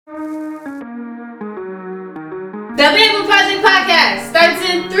The Bamboo Project Podcast starts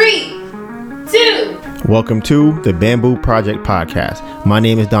in 3, 2. Welcome to the Bamboo Project Podcast. My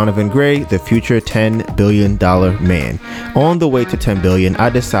name is Donovan Gray, the future $10 billion man. On the way to 10 billion,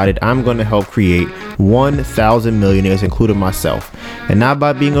 I decided I'm going to help create 1,000 millionaires, including myself. And not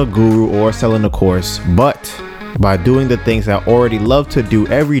by being a guru or selling a course, but by doing the things I already love to do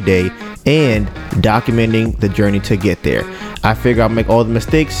every day and documenting the journey to get there. I figure I'll make all the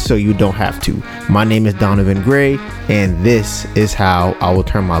mistakes so you don't have to. My name is Donovan Gray, and this is how I will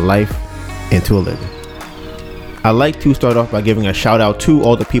turn my life into a living. I'd like to start off by giving a shout out to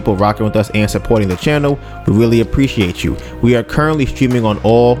all the people rocking with us and supporting the channel. We really appreciate you. We are currently streaming on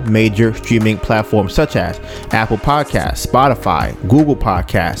all major streaming platforms such as Apple Podcasts, Spotify, Google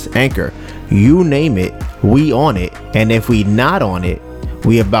Podcasts, Anchor. You name it, we on it. And if we not on it,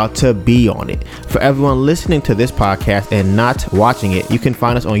 we about to be on it. For everyone listening to this podcast and not watching it, you can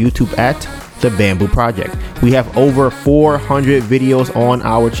find us on YouTube at The Bamboo Project. We have over 400 videos on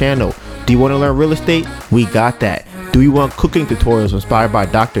our channel. Do you want to learn real estate? We got that. Do you want cooking tutorials inspired by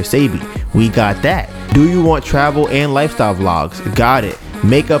Dr. Sabi? We got that. Do you want travel and lifestyle vlogs? Got it.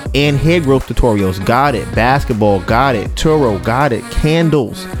 Makeup and hair growth tutorials? Got it. Basketball? Got it. Turo? Got it.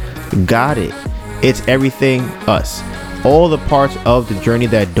 Candles? Got it. It's everything us. All the parts of the journey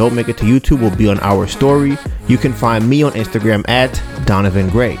that don't make it to YouTube will be on our story. You can find me on Instagram at Donovan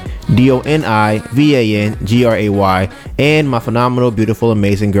Gray, DONIVANGRAY, and my phenomenal, beautiful,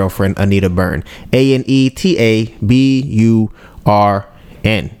 amazing girlfriend, Anita Byrne, ANETABURN.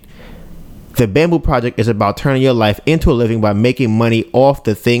 The Bamboo Project is about turning your life into a living by making money off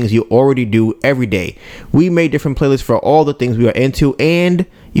the things you already do every day. We made different playlists for all the things we are into, and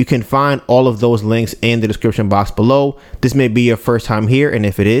you can find all of those links in the description box below. This may be your first time here, and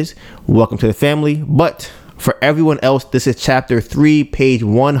if it is, welcome to the family. But for everyone else, this is chapter 3, page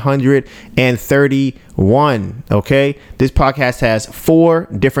 131. Okay, this podcast has 4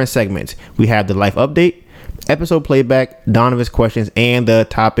 different segments. We have the life update, episode playback, Donovan's questions, and the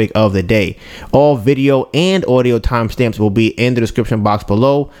topic of the day. All video and audio timestamps will be in the description box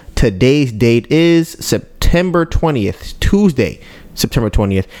below. Today's date is September 20th, Tuesday, September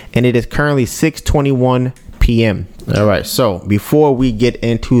 20th, and it is currently 6:21 p.m. All right, so before we get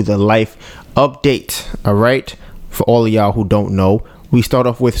into the life update, all right, for all of y'all who don't know, we start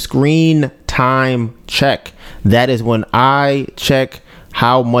off with screen time check. That is when I check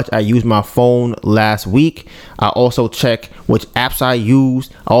how much I used my phone last week. I also check which apps I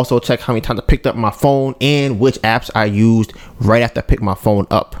used. I also check how many times I picked up my phone and which apps I used right after I picked my phone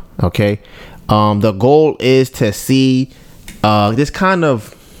up. Okay. The goal is to see this kind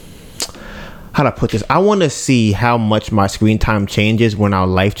of, how to put this, I want to see how much my screen time changes when our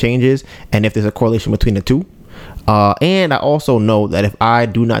life changes and if there's a correlation between the two. And I also know that if I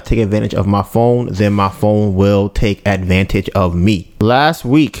do not take advantage of my phone, then my phone will take advantage of me. Last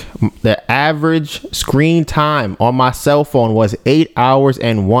week, the average screen time on my cell phone was 8 hours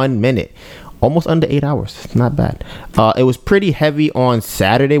and 1 minute. Almost under 8 hours. Not bad. It was pretty heavy on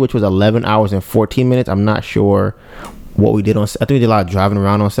Saturday, which was 11 hours and 14 minutes. I'm not sure what we did on, I think we did a lot of driving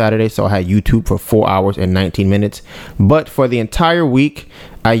around on Saturday, so I had YouTube for 4 hours and 19 minutes. But for the entire week,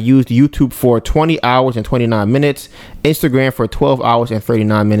 I used YouTube for 20 hours and 29 minutes, Instagram for 12 hours and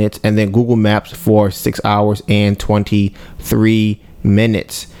 39 minutes, and then Google Maps for 6 hours and 23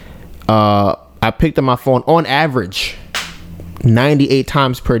 minutes. I picked up my phone on average 98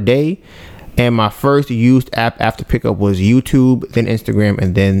 times per day, and my first used app after pickup was YouTube, then Instagram,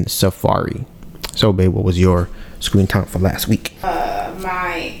 and then Safari. So, babe, what was your screen time for last week?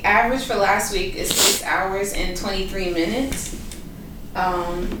 My average for last week is 6 hours and 23 minutes.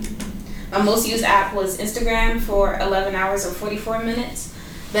 My most used app was Instagram for 11 hours and 44 minutes.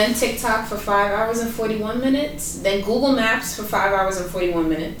 Then TikTok for 5 hours and 41 minutes. Then Google Maps for 5 hours and 41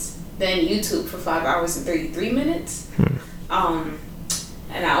 minutes. Then YouTube for 5 hours and 33 minutes. And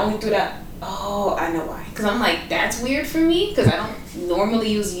I only threw that. Oh, I know why. Because I'm like, that's weird for me because I don't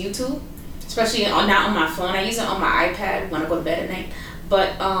normally use YouTube. Especially not on my phone. I use it on my iPad when I go to bed at night.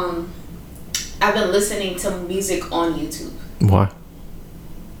 But I've been listening to music on YouTube. Why?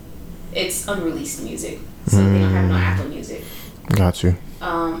 It's unreleased music. So they don't have no Apple Music. Got you.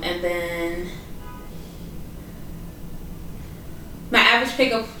 And then my average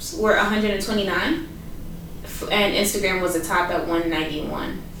pickups were 129. And Instagram was the top at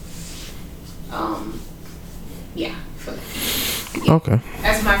 191. Yeah. Okay.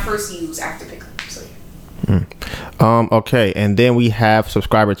 That's my first use after pickup. So yeah. Okay, and then we have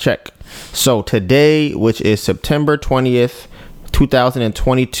subscriber check. So today, which is September 20th,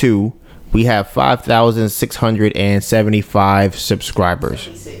 2022, we have 5,675 subscribers.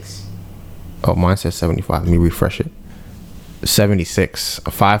 76. Oh, mine says 75. Let me refresh it. 76.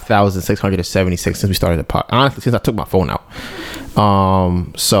 5,676 since we started the pod. Honestly, since I took my phone out.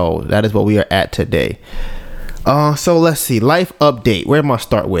 So that is what we are at today. So let's see. Life update. Where am I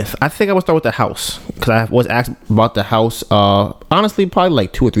start with? I think I will start with the house, because I was asked about the house. Honestly, probably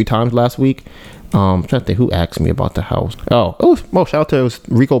like 2 or 3 times last week. I'm trying to think who asked me about the house. Shout out to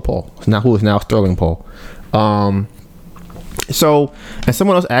Rico Paul. Who is now Sterling Paul. So, and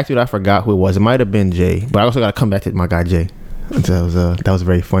someone else asked me that I forgot who it was. It might have been Jay, but I also got to come back to my guy Jay. That was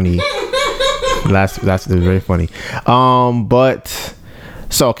very funny. Last was very funny. But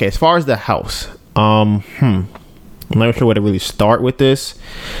so okay, as far as the house, I'm not sure where to really start with this.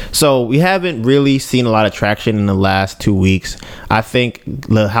 So we haven't really seen a lot of traction in the last 2 weeks. I think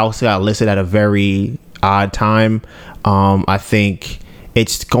the house got listed at a very odd time. I think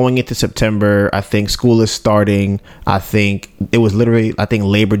it's going into September. I think school is starting. I think it was literally,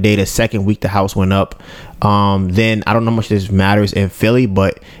 Labor Day, the second week the house went up. Then I don't know how much this matters in Philly,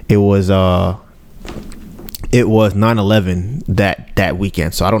 but it was 9/11 that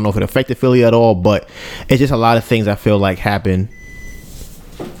weekend. So I don't know if it affected Philly at all, but it's just a lot of things I feel like happened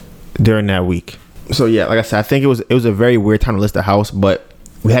during that week. So yeah, like I said, I think it was a very weird time to list the house, but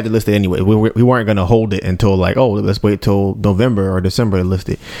we had to list it anyway. We weren't going to hold it until let's wait till November or December to list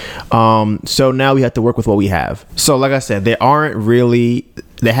it. So now we have to work with what we have. So like I said, there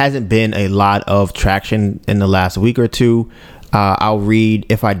hasn't been a lot of traction in the last week or two. I'll read,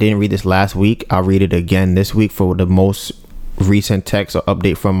 if I didn't read this last week, I'll read it again this week for the most recent text or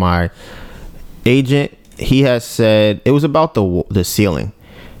update from my agent. He has said, it was about the ceiling.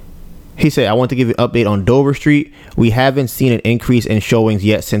 He said, I want to give you an update on Dover Street. We haven't seen an increase in showings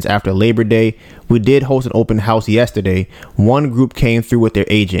yet since after Labor Day. We did host an open house yesterday. One group came through with their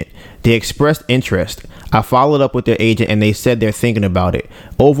agent. They expressed interest. I followed up with their agent and they said they're thinking about it.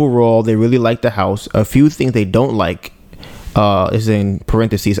 Overall, they really like the house. A few things they don't like is in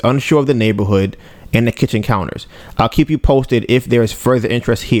parentheses, unsure of the neighborhood and the kitchen counters. I'll keep you posted if there is further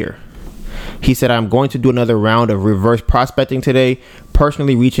interest here. He said, I'm going to do another round of reverse prospecting today,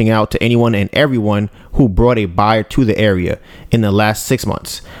 personally reaching out to anyone and everyone who brought a buyer to the area in the last 6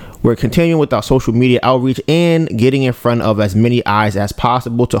 months. We're continuing with our social media outreach and getting in front of as many eyes as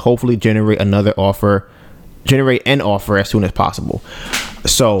possible to hopefully generate an offer as soon as possible.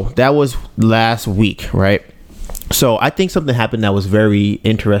 So that was last week, right? So I think something happened that was very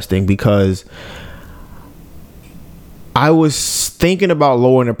interesting, because I was thinking about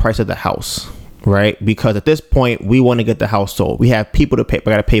lowering the price of the house, right? Because at this point, we want to get the house sold. We have people to pay. I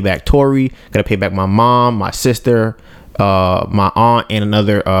got to pay back Tori, got to pay back my mom, my sister, my aunt, and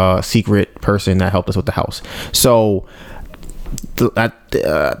another secret person that helped us with the house. So I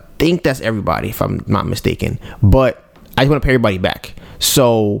think that's everybody, if I'm not mistaken. But I just want to pay everybody back.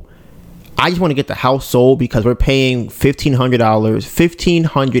 So I just want to get the house sold because we're paying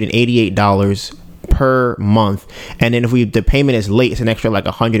 $1,588 per month, and then if the payment is late, it's an extra like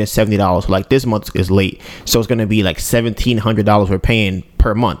 $170. Like this month is late, so it's going to be like $1,700 we're paying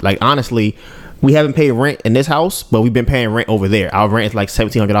per month. Like honestly, we haven't paid rent in this house, but we've been paying rent over there. Our rent is like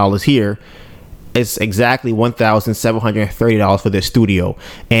 $1,700 here. It's exactly $1,730 for this studio,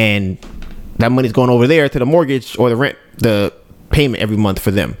 and that money's going over there to the mortgage or the rent, the payment every month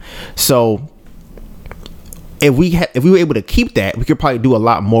for them. So if we were able to keep that, we could probably do a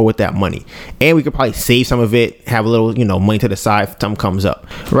lot more with that money, and we could probably save some of it, have a little, money to the side if something comes up.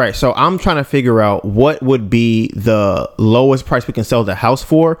 Right. So I'm trying to figure out what would be the lowest price we can sell the house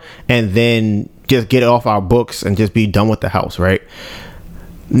for, and then just get it off our books and just be done with the house. Right.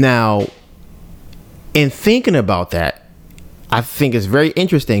 Now, in thinking about that, I think it's very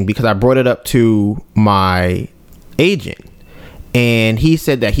interesting because I brought it up to my agent. And he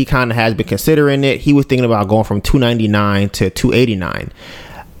said that he kind of has been considering it. He was thinking about going from $299 to $289.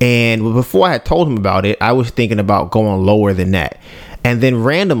 And before I had told him about it, I was thinking about going lower than that. And then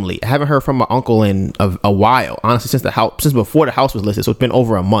randomly, I haven't heard from my uncle in a while, honestly, since before the house was listed. So it's been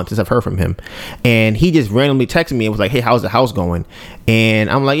over a month since I've heard from him. And he just randomly texted me and was like, hey, how's the house going? And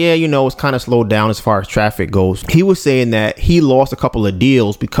I'm like, yeah, it's kind of slowed down as far as traffic goes. He was saying that he lost a couple of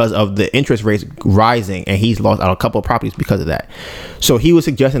deals because of the interest rates rising, and he's lost out a couple of properties because of that. So he was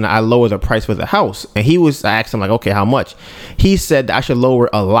suggesting that I lower the price for the house. And I asked him like, okay, how much? He said that I should lower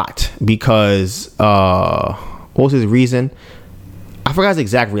a lot because, what was his reason? I forgot his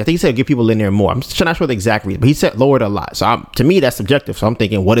exact reason. I think he said give people in there more. I'm not sure the exact reason, but he said lower it a lot. So to me, that's subjective. So I'm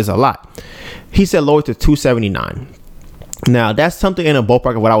thinking, what is a lot? He said lower it to $279. Now, that's something in a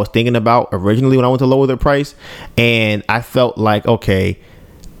ballpark of what I was thinking about originally when I went to lower the price. And I felt like, okay,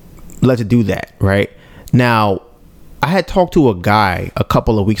 let's do that. Right now, I had talked to a guy a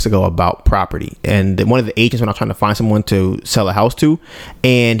couple of weeks ago about property, and one of the agents when I was trying to find someone to sell a house to,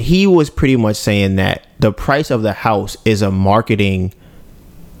 and he was pretty much saying that the price of the house is a marketing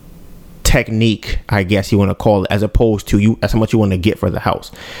technique, I guess you want to call it, as opposed to you as how much you want to get for the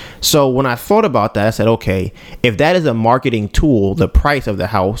house. So when I thought about that, I said, okay, if that is a marketing tool, the price of the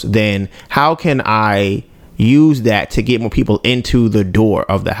house, then how can I use that to get more people into the door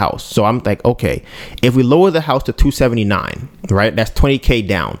of the house? So I'm like, okay, if we lower the house to 279, right, that's 20K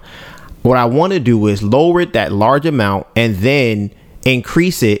down. What I want to do is lower it that large amount and then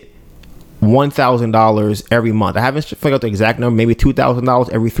increase it $1,000 every month. I haven't figured out the exact number, maybe $2,000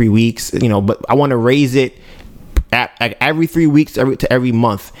 every 3 weeks, but I want to raise it at every 3 weeks to every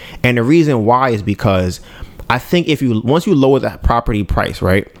month. And the reason why is because I think once you lower the property price,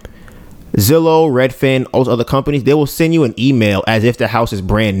 right, Zillow, Redfin, all those other companies, they will send you an email as if the house is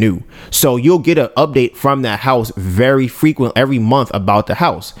brand new. So you'll get an update from that house very frequent every month about the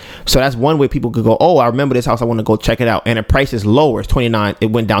house. So that's one way people could go, oh, I remember this house, I want to go check it out. And the price is lower. It's 29. It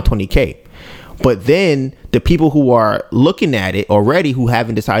went down 20K. But then the people who are looking at it already who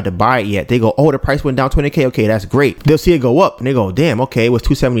haven't decided to buy it yet, they go, oh, the price went down 20K. Okay, that's great. They'll see it go up and they go, damn, okay, it was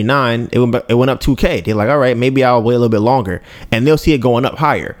 279. It went up 2K. They're like, all right, maybe I'll wait a little bit longer. And they'll see it going up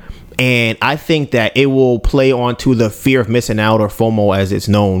higher. And I think that it will play onto the fear of missing out, or FOMO as it's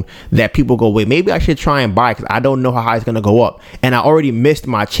known, that people go, wait, maybe I should try and buy because I don't know how high it's going to go up. And I already missed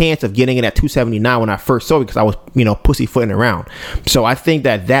my chance of getting it at 279 when I first saw it because I was, pussyfooting around. So I think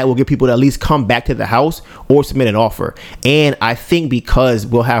that will get people to at least come back to the house or submit an offer. And I think because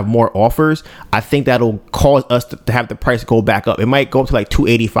we'll have more offers, I think that'll cause us to have the price go back up. It might go up to like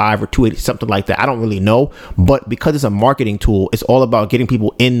 285 or 280, something like that. I don't really know. But because it's a marketing tool, it's all about getting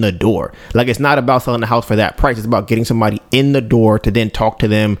people in the door. Like, it's not about selling the house for that price. It's about getting somebody in the door to then talk to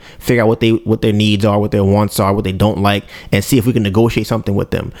them, figure out what their needs are, what their wants are, what they don't like, and see if we can negotiate something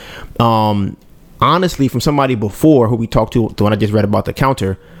with them. Honestly, from somebody before who we talked to, the one I just read about the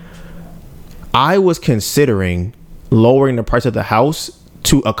counter, I was considering lowering the price of the house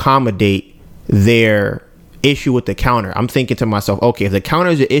to accommodate their issue with the counter. I'm thinking to myself, okay, if the counter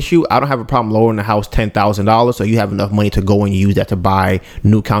is an issue, I don't have a problem lowering the house $10,000 so you have enough money to go and use that to buy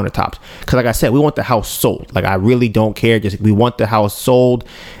new countertops. Because like I said, we want the house sold. Like, I really don't care. Just we want the house sold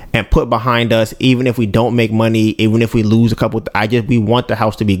and put behind us, even if we don't make money, even if we lose a couple. We want the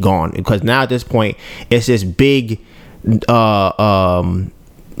house to be gone, because now at this point it's this big what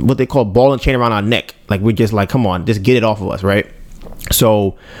they call ball and chain around our neck. Like, we're just like, come on, just get it off of us, right?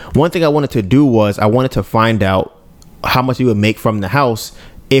 So one thing I wanted to do was I wanted to find out how much we would make from the house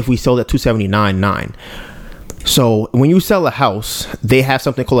if we sold at 279.9. So when you sell a house, they have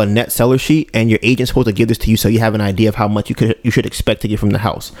something called a net seller sheet, and your agent's supposed to give this to you so you have an idea of how much you should expect to get from the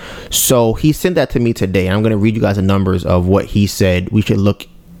house. So he sent that to me today, and I'm going to read you guys the numbers of what he said we should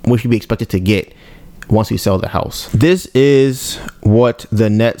be expected to get once we sell the house. This is what the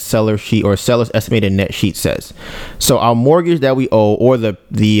net seller sheet or seller's estimated net sheet says. So our mortgage that we owe, or the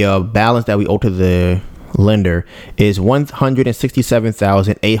balance that we owe to the lender, is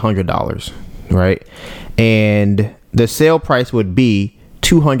 $167,800, right? And the sale price would be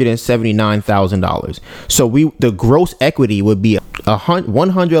 $279,000. So the gross equity would be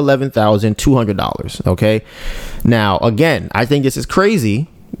 $111,200. Okay. Now, again, I think this is crazy,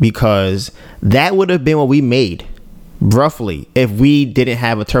 because that would have been what we made roughly if we didn't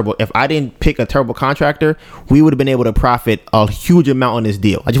have if I didn't pick a turbo contractor, we would have been able to profit a huge amount on this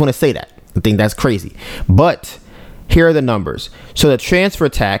deal. I just want to say that. I think that's crazy. But here are the numbers. So the transfer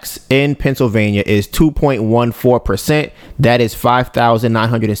tax in Pennsylvania is 2.14%. That is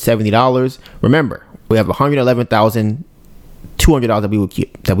 $5,970. Remember, we have $111,200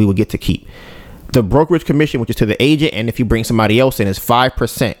 that we would get to keep. The brokerage commission, which is to the agent, and if you bring somebody else in, is 5%.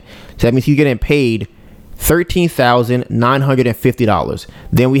 So that means you're getting paid $13,950.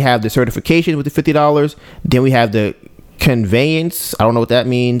 Then we have the certification with the $50. Then we have the conveyance. I don't know what that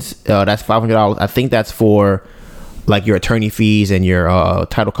means. That's $500. I think that's for like your attorney fees and your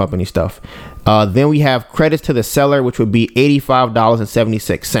title company stuff. Then we have credits to the seller, which would be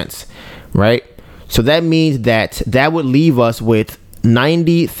 $85.76, right? So that means that would leave us with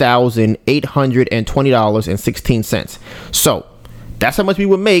 $90,820.16. So that's how much we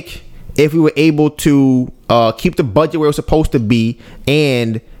would make if we were able to keep the budget where it was supposed to be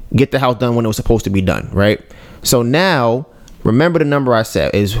and get the house done when it was supposed to be done, right? So now, remember the number I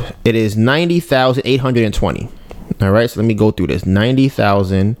said is $90,820. All right, so let me go through this.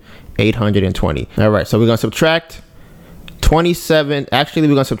 $90,820. All right, so we're gonna subtract 27. Actually, we're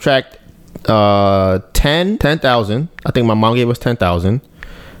gonna subtract 10,000. I think my mom gave us 10,000,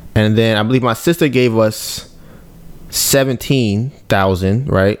 and then I believe my sister gave us 17,000,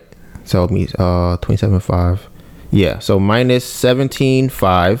 right? So it means 27.5. Yeah, so minus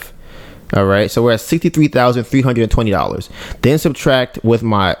 17.5. All right, so we're at $63,320. Then subtract what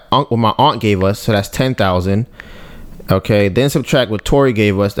my aunt gave us, so that's 10,000. Okay, then subtract what Tori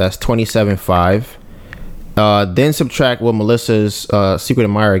gave us, that's 27.5. Then subtract what Melissa's secret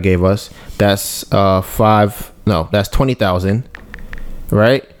admirer gave us, that's that's 20,000.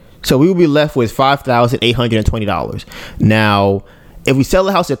 Right? So we will be left with $5,820. Now, if we sell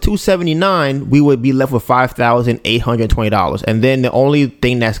the house at $279,000, we would be left with $5,820. And then the only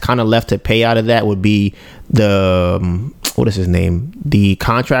thing that's kind of left to pay out of that would be the what is his name? The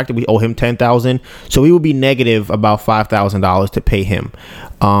contractor. We owe him $10,000. So we would be negative about $5,000 to pay him.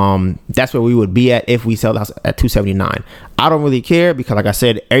 That's where we would be at if we sell the house at $279,000. I don't really care because, like I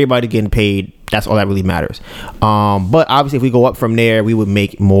said, everybody getting paid. That's all that really matters. But obviously, if we go up from there, we would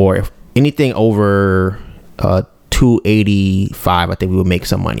make more. If anything over 285, I think we would make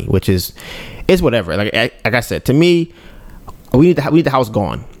some money, which is whatever. Like I said, to me, we need the house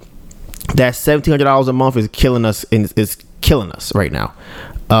gone. That $1,700 a month is killing us, and is killing us right now.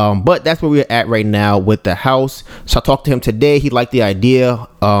 But that's where we're at right now with the house. So I talked to him today. He liked the idea,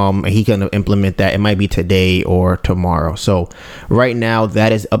 and he can implement that. It might be today or tomorrow. So right now,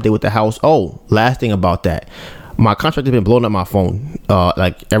 that is update with the house. Oh, last thing about that, my contract has been blowing up my phone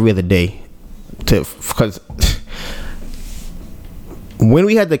like every other day, because when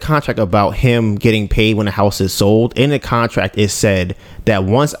we had the contract about him getting paid when the house is sold, in the contract it said that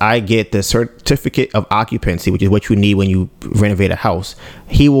once I get the certificate of occupancy, which is what you need when you renovate a house,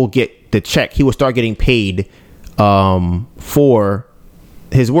 he will get the check. He will start getting paid for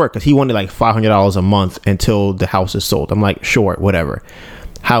his work, because he wanted like $500 a month until the house is sold. I'm like, sure, whatever.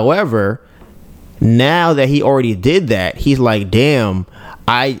 However, now that he already did that, he's like, damn,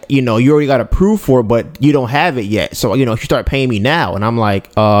 you already got approved for it, but you don't have it yet. So, you start paying me now. And I'm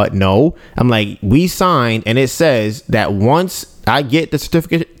like, no. I'm like, we signed, and it says that once I get the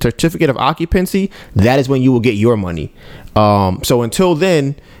certificate of occupancy, that is when you will get your money. So until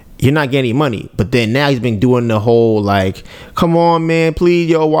then, you're not getting any money. But then now he's been doing the whole like, come on, man, please,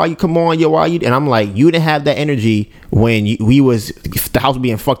 yo, why you? Come on, yo, why you? And I'm like, you didn't have that energy when the house was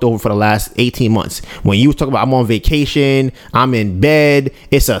being fucked over for the last 18 months. When you was talking about, I'm on vacation, I'm in bed,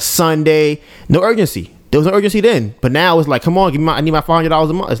 it's a Sunday, no urgency. There was no urgency then. But now it's like, come on, I need my $500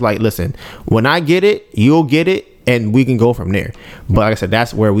 a month. It's like, listen, when I get it, you'll get it, and we can go from there. But like I said,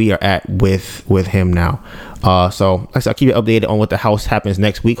 that's where we are at with him now. So like I said, I'll keep you updated on what the house happens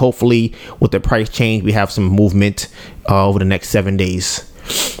next week. Hopefully with the price change, we have some movement over the next 7 days.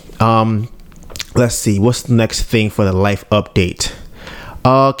 Let's see, what's the next thing for the life update?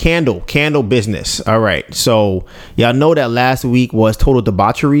 Candle business. All right, so y'all know that last week was total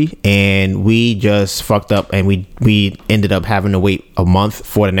debauchery, and we just fucked up, and we ended up having to wait a month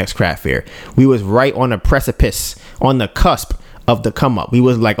for the next craft fair. We was right on the precipice, on the cusp of the come up. We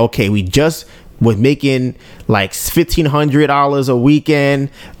was like, okay, we just was making like $1,500 a weekend.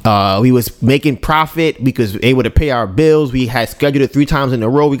 We was making profit because we were able to pay our bills. We had scheduled it 3 times in a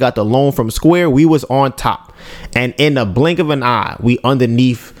row. We got the loan from Square. We was on top, and in the blink of an eye, we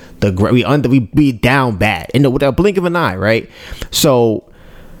underneath we down bad with a blink of an eye, right? So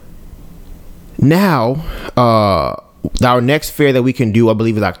now our next fair that we can do, I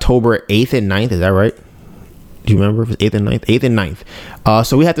believe, is October 8th and 9th. Is that right? Do you remember if it's 8th and 9th? 8th and 9th.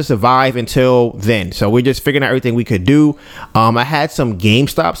 So we have to survive until then. So we're just figuring out everything we could do. I had some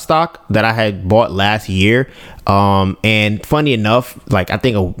GameStop stock that I had bought last year. And funny enough, like I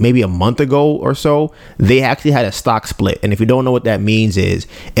think maybe a month ago or so, they actually had a stock split. And if you don't know what that means is,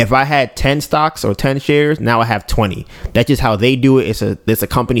 if I had 10 stocks or 10 shares, now I have 20. That's just how they do it. It's a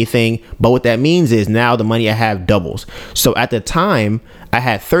company thing. But what that means is now the money I have doubles. So at the time, I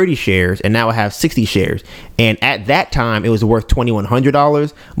had 30 shares, and now I have 60 shares. And at that time, it was worth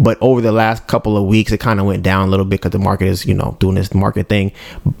 $2,100. But over the last couple of weeks, it kind of went down a little bit because the market is, doing this market thing.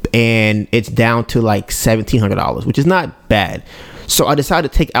 And it's down to like $1,700, which is not bad. So I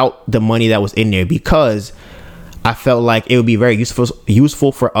decided to take out the money that was in there because I felt like it would be very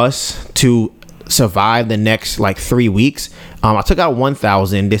useful for us to survive the next like 3 weeks. I took out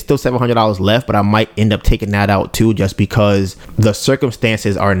 $1,000. There's still $700 left, but I might end up taking that out too, just because the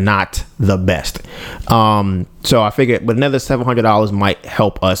circumstances are not the best. So I figured, but another $700 might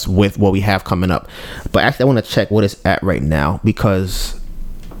help us with what we have coming up. But actually, I want to check what it's at right now, because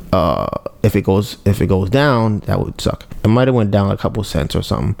if it goes down, that would suck. It might have went down a couple cents or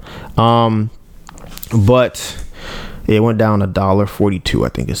something. But it went down $1.42, I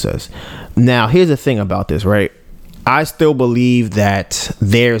think it says. Now, here's the thing about this, right? I still believe that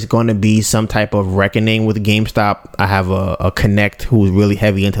there's going to be some type of reckoning with GameStop. I have a connect who's really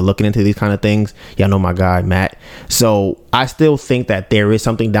heavy into looking into these kind of things. Y'all know my guy, Matt. So I still think that there is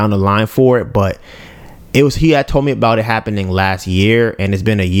something down the line for it, but he had told me about it happening last year, and it's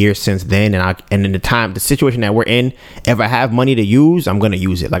been a year since then. And in the situation that we're in, if I have money to use, I'm going to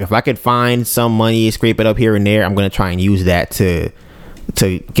use it. Like if I could find some money, scrape it up here and there, I'm going to try and use that to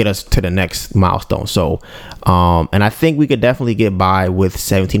get us to the next milestone. So, and I think we could definitely get by with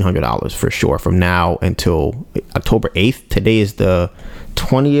 $1,700 for sure from now until October 8th. Today is the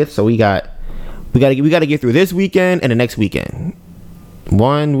 20th. So we got to get through this weekend and the next weekend.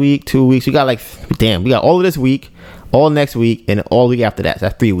 1 week, 2 weeks. We got we got all of this week, all next week, and all week after that. So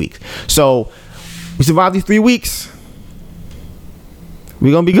that's 3 weeks. So we survive these 3 weeks.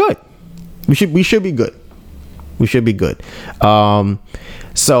 We're going to be good. We should be good. We should be good.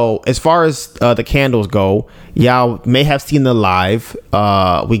 So as far as the candles go, y'all may have seen the live.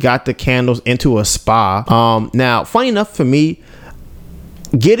 We got the candles into a spa. Now, funny enough for me,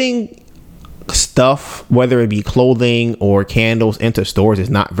 getting stuff, whether it be clothing or candles, into stores is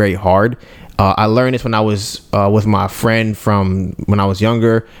not very hard. I learned this when I was with my friend from when I was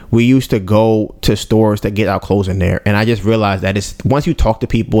younger. We used to go to stores to get our clothes in there, and I just realized that once you talk to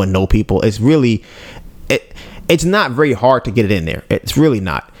people and know people, it's not very hard to get it in there. It's really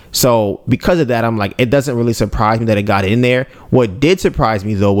not. So because of that, I'm like, it doesn't really surprise me that it got in there. What did surprise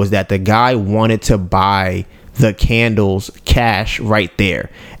me though was that the guy wanted to buy the candles cash right there,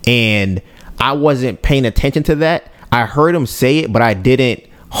 and I wasn't paying attention to that. I heard him say it, but I didn't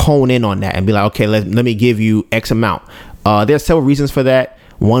hone in on that and be like, okay, let me give you X amount. There's several reasons for that.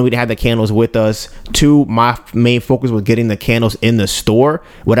 One, we didn't have the candles with us. Two, my main focus was getting the candles in the store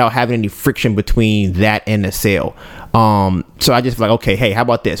without having any friction between that and the sale. So I just like, okay, hey, how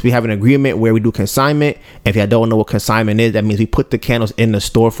about this? We have an agreement where we do consignment. If you don't know what consignment is, that means we put the candles in the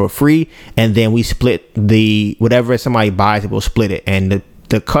store for free, and then we split whatever somebody buys, we'll split it. And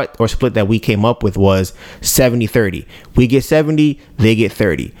the cut or split that we came up with was 70-30. We get 70, they get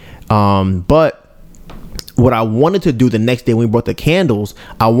 30. But what I wanted to do the next day when we brought the candles,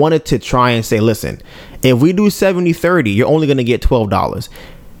 I wanted to try and say, listen, if we do 70-30, you're only going to get $12.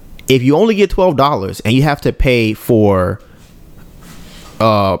 If you only get $12 and you have to pay for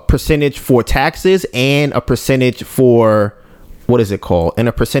a percentage for taxes and a percentage for what is it called? And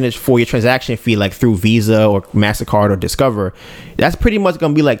a percentage for your transaction fee, like through Visa or MasterCard or Discover, that's pretty much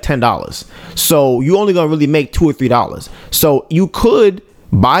going to be like $10. So you only going to really make $2 or $3. So you could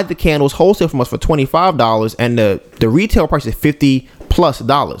buy the candles wholesale from us for $25, and the retail price is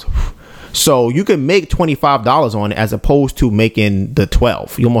 $50+. So you can make $25 on it as opposed to making the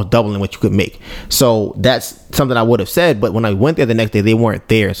 $12. You're almost doubling what you could make. So that's something I would have said, but when I went there the next day, they weren't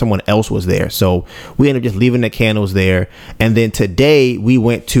there. Someone else was there. So we ended up just leaving the candles there. And then today we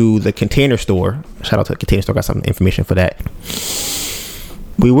went to the Container Store. Shout out to the Container Store. Got some information for that.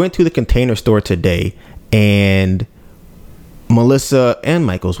 We went to the Container Store today, and Melissa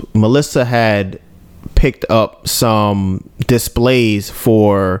had picked up some displays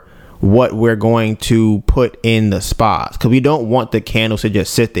for what we're going to put in the spas, because we don't want the candles to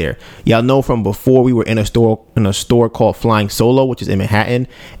just sit there. Y'all know from before, we were in a store called Flying Solo, which is in Manhattan,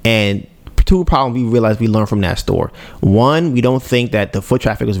 and two problems we realized we learned from that store. One, we don't think that the foot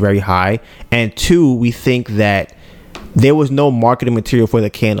traffic was very high, and two, we think that there was no marketing material for the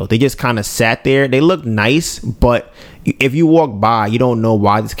candles. They just kind of sat there. They looked nice, but if you walk by, you don't know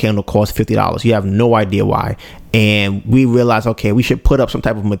why this candle costs $50. You have no idea why. And we realized, okay, we should put up some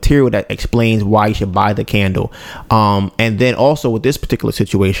type of material that explains why you should buy the candle. And then also with this particular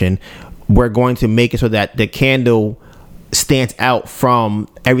situation, we're going to make it so that the candle stands out from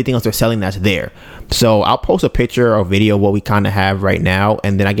everything else they're selling that's there. So I'll post a picture or video of what we kind of have right now,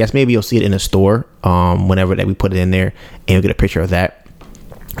 and then I guess maybe you'll see it in the store whenever that we put it in there, and you'll get a picture of that.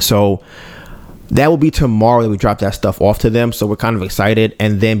 So that will be tomorrow that we drop that stuff off to them. So we're kind of excited.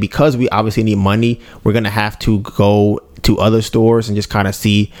 And then because we obviously need money, we're going to have to go to other stores and just kind of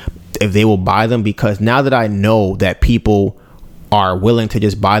see if they will buy them, because now that I know that people are willing to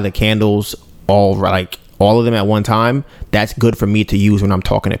just buy the candles all of them at one time, that's good for me to use when I'm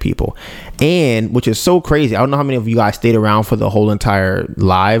talking to people. And which is so crazy, I don't know how many of you guys stayed around for the whole entire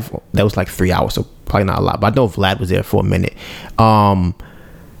live. That was like 3 hours, so probably not a lot, but I know Vlad was there for a minute.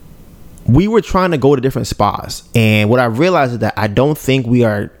 We were trying to go to different spas, and what I realized is that I don't think we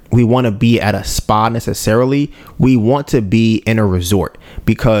want to be at a spa necessarily. We want to be in a resort,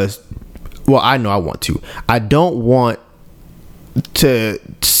 because, well, I know I want to. I don't want to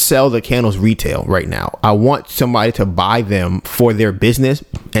sell the candles retail right now. I want somebody to buy them for their business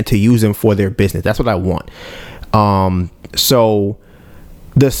and to use them for their business. That's what I want. So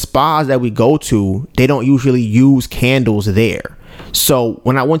the spas that we go to, they don't usually use candles there. So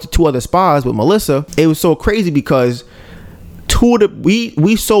when I went to 2 other spas with Melissa, it was so crazy because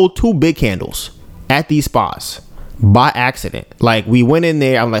we sold 2 big candles at these spas by accident. Like, we went in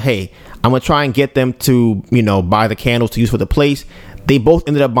there, I'm like, hey, I'm gonna try and get them to, buy the candles to use for the place. They both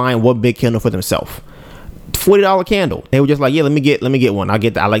ended up buying 1 big candle for themselves. $40 candle. They were just like, yeah, let me get one. I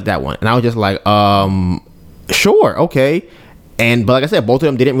like that one. And I was just like, sure, okay. But like I said, both of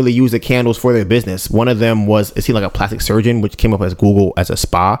them didn't really use the candles for their business. One of them it seemed like a plastic surgeon, which came up as Google as a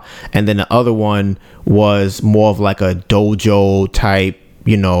spa. And then the other one was more of like a dojo type,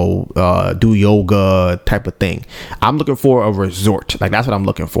 do yoga type of thing. I'm looking for a resort. Like, that's what I'm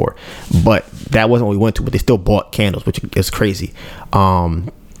looking for. But that wasn't what we went to, but they still bought candles, which is crazy.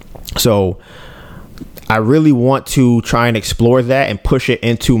 So I really want to try and explore that and push it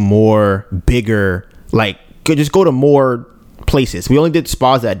into more bigger, like, just go to more places. We only did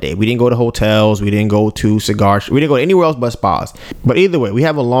spas that day. We didn't go to hotels. We didn't go to cigars. We didn't go anywhere else but spas. But either way, we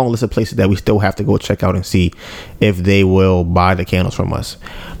have a long list of places that we still have to go check out and see if they will buy the candles from us.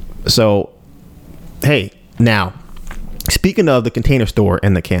 So, hey, now, speaking of the Container Store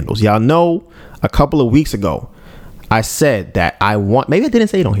and the candles, y'all know a couple of weeks ago, I said that maybe I didn't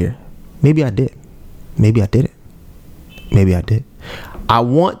say it on here. Maybe I did. Maybe I didn't. Maybe I did. I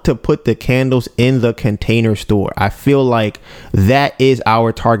want to put the candles in the Container Store. I feel like that is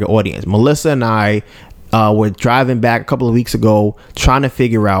our target audience. Melissa and I were driving back a couple of weeks ago trying to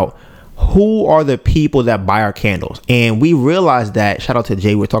figure out who are the people that buy our candles. And we realized that, shout out to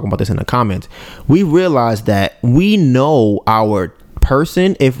Jay, we're talking about this in the comments. We realized that we know our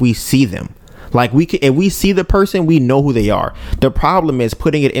person if we see them. Like, if we see the person, we know who they are. The problem is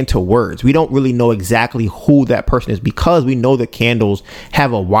putting it into words. We don't really know exactly who that person is because we know the candles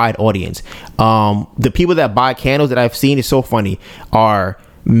have a wide audience. The people that buy candles that I've seen, is so funny, are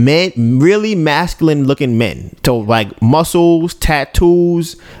men, really masculine looking men. So, like, muscles,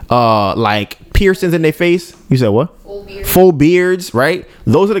 tattoos, like piercings in their face. You said what? Full beards, right?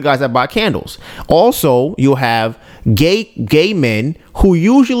 Those are the guys that buy candles. Also, you'll have gay men who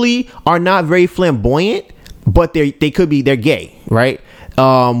usually are not very flamboyant, but they're gay, right?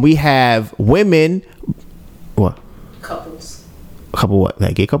 We have women. What? Couples. Couple what?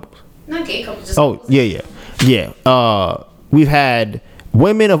 Like gay couples? Not gay couples. Just couples. Yeah. We've had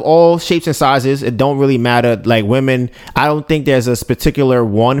women of all shapes and sizes. It don't really matter. Like, women, I don't think there's a particular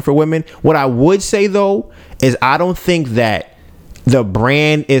one for women. What I would say though is I don't think that the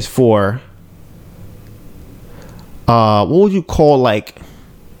brand is for what would you call like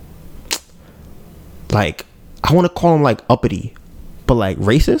I want to call them like uppity, but like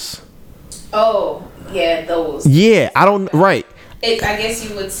racist. Oh yeah, those. Yeah, I don't. Right. I guess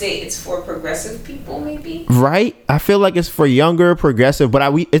you would say it's for progressive people, maybe. Right. I feel like it's for younger, progressive,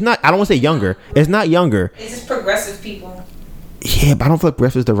 but it's not. I don't want to say younger. It's not younger. It's just progressive people. Yeah, but I don't feel like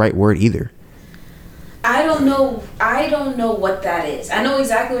progressive is the right word either. I don't know what that is. I know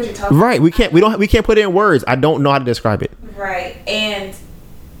exactly what you're talking about. Right. We can't put it in words. I don't know how to describe it. Right. And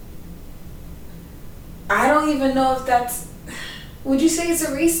I don't even know if that's, would you say it's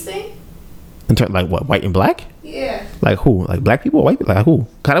a race thing? In terms, like what, white and black? Yeah. Like who? Like black people or white people? Like who?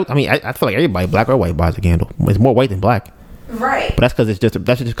 I feel like everybody, black or white, buys a candle. It's more white than black. Right. But that's just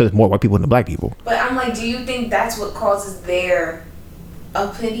because it's more white people than black people. But I'm like, do you think that's what causes their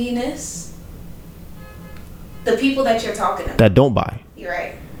uppityness? The people that you're talking about that don't buy. You're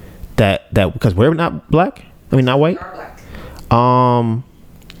right. That because we're not black. I mean, not white. We are black.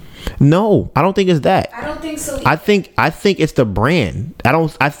 No, I don't think it's that. I don't think so either. I think it's the brand.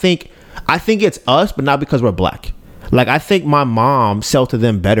 I think it's us, but not because we're black. Like, I think my mom sells to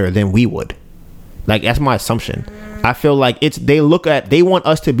them better than we would. Like, that's my assumption. I feel like they want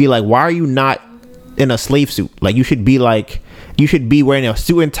us to be like, why are you not in a slave suit? Like, you should be wearing a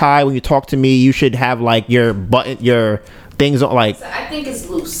suit and tie when you talk to me. You should have like your things on, like. So I think it's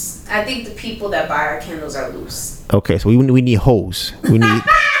loose. I think the people that buy our candles are loose. Okay, so we need hoes. We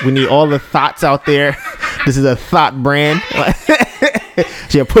need all the thoughts out there. This is a thought brand.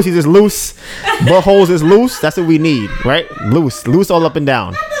 So your pussies is loose, buttholes is loose. That's what we need, right? Loose all up and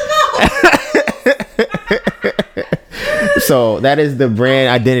down. So that is the brand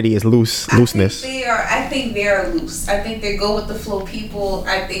identity, is looseness. I think they are loose. I think they go with the flow people.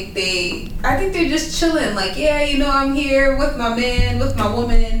 I think they're just chilling. Like, yeah, I'm here with my man, with my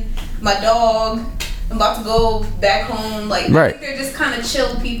woman, my dog. I'm about to go back home. Like, right. I think they're just kind of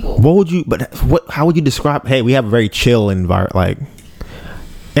chill people. How would you describe? Hey, we have a very chill environment. Like,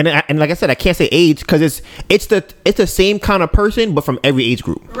 and like I said, I can't say age because it's the same kind of person, but from every age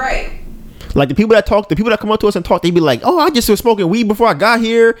group. Right. Like the people that come up to us and talk, they be like, "Oh, I just was smoking weed before I got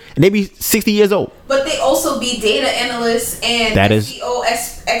here," and they be 60 years old. But they also be data analysts and SEO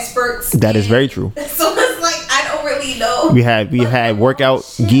experts. That is very true. So it's like I don't really know. We had workout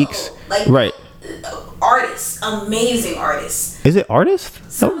geeks, like right? Artists, amazing artists. Is it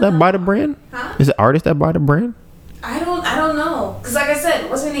artists that buy the brand? Huh? Is it artists that buy the brand? I don't know. Cause like I said,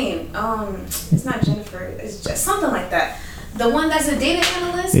 what's her name? It's not Jennifer. It's just something like that. The one that's a data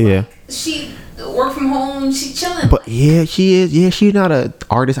analyst. Yeah. Like, she work from home. She chilling. But yeah, she is. Yeah, she's not an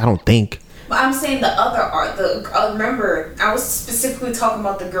artist. I don't think. But I'm saying the other art. Remember, I was specifically talking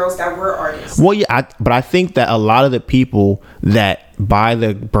about the girls that were artists. Well, yeah, but I think that a lot of the people that buy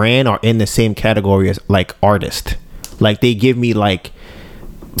the brand are in the same category as like artists. Like they give me like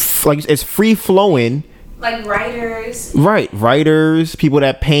it's free flowing. Like writers. Right, writers, people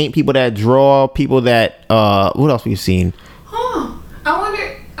that paint, people that draw, people that what else we've seen? Huh. I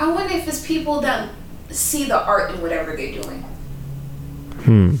wonder if it's people that see the art in whatever they're doing.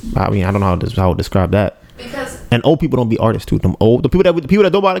 I mean, I don't know how to describe that. Because and old people don't be artists too. The people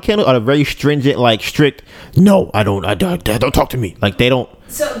that don't buy the candle are very stringent, like strict. No, I don't talk to me. Like they don't.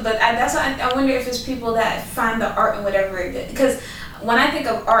 So, but that's why I wonder if it's people that find the art in whatever it is. Because when I think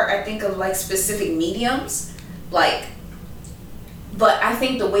of art, I think of like specific mediums, like. But I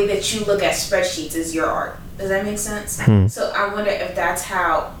think the way that you look at spreadsheets is your art. Does that make sense? So I wonder if that's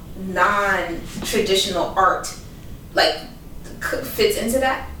how non-traditional art, like, fits into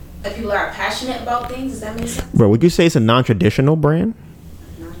that. Like people are passionate about things. Does that make sense? Bro, would you say it's a non-traditional brand?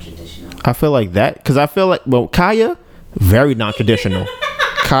 Non-traditional. I feel like that because I feel like Kaya, very non-traditional.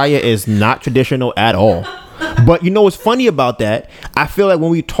 Kaya is not traditional at all. But you know what's funny about that? I feel like when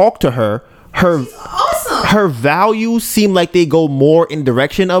we talk to her, She's awesome. Her values seem like they go more in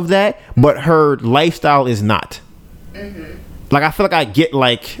direction of that, but her lifestyle is not. Like I feel like I get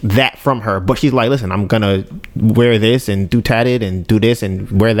like that from her, but she's like, listen, I'm gonna wear this and do tatted and do this and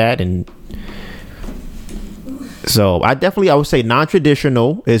wear that, and so I would say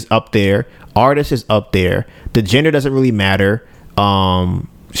non-traditional is up there, artist is up there, the gender doesn't really matter,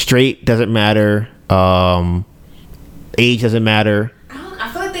 straight doesn't matter, age doesn't matter. I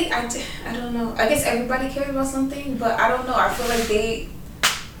feel like I don't know. I guess everybody cares about something, but I don't know. I feel like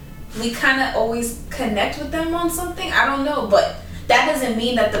we kind of always connect with them on something. I don't know, but that doesn't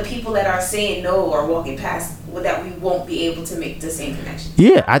mean that the people that are saying no or walking past that we won't be able to make the same connection.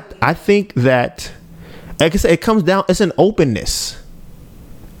 Yeah, I think that, like I said, it comes down. It's an openness.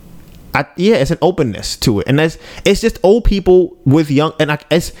 It's an openness to it, and it's just old people with young. And I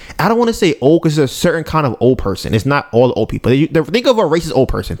don't want to say old because there's a certain kind of old person. It's not all old people. Think of a racist old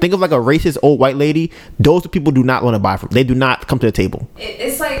person. Think of like a racist old white lady. Those people do not want to buy from. They do not come to the table.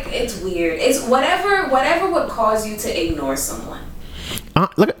 It's like it's weird. It's whatever would cause you to ignore someone.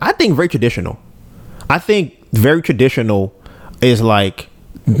 Look, I think very traditional. I think very traditional is like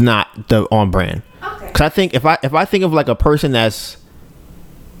not the on brand. Okay. Because I think if I think of like a person that's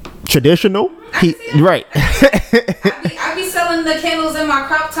traditional, right. I be selling the candles in my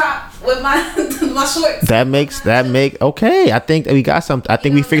crop top with my shorts. That make okay. I think we got something. I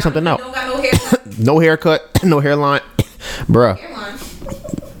think we figured something out. Don't got no haircut. No haircut, no hairline, bruh. Hairline.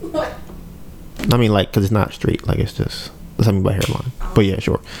 What? I mean, like, cause it's not straight. Like, it's just something about hairline. But yeah,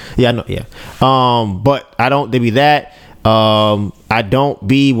 sure. Yeah, I know. Yeah. But I don't. They be that. I don't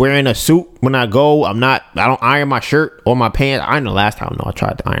be wearing a suit when I go. I don't iron my shirt or my pants. I ironed the last time. No, I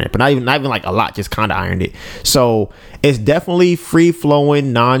tried to iron it, but not even like a lot, just kind of ironed it. So it's definitely free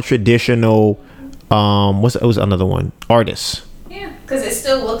flowing, non-traditional. What was another one? Artists. Yeah, because it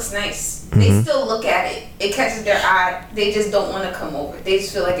still looks nice. They still look at it. It catches their eye. They just don't want to come over. They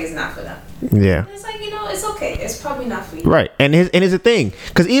just feel like it's not for them. Yeah. It's like, it's okay. It's probably not for you. Right. And here's the thing.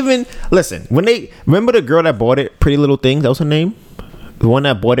 Because even, listen, when they, remember the girl that bought it, Pretty Little Thing? That was her name? The one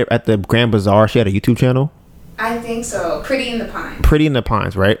that bought it at the Grand Bazaar. She had a YouTube channel. I think so. Pretty in the Pines. Pretty in the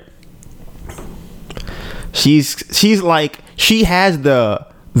Pines, right? She's like, she has the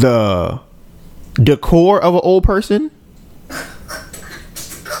decor of an old person.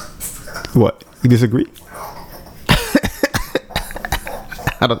 What? You disagree?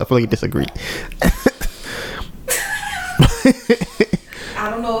 I feel like you disagree. I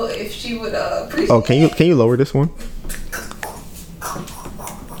don't know if she would appreciate. Oh, can you lower this one?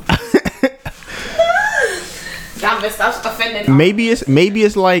 Stop offending. Maybe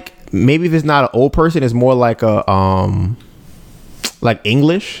it's like, maybe if it's not an old person, it's more like a like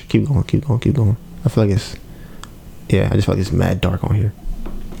English. Keep going. I feel like it's, yeah, I just feel like it's mad dark on here.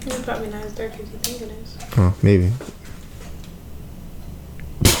 It's probably not as dark as you think it is. Oh, maybe.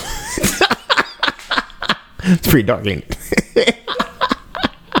 It's pretty dark, ain't it?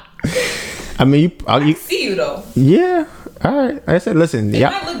 I mean, I see you though. Yeah. All right. I said, listen. It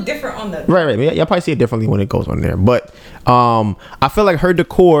might look different on the. Right. Y'all probably see it differently when it goes on there. But I feel like her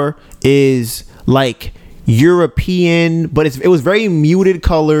decor is like European, but it was very muted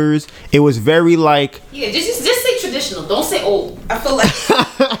colors. It was very like. Yeah, just say traditional. Don't say old. I feel like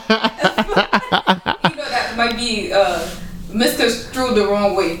that might be misconstrued the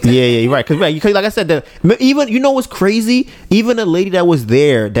wrong way. Yeah, you're right. Because like I said, even what's crazy? Even a lady that was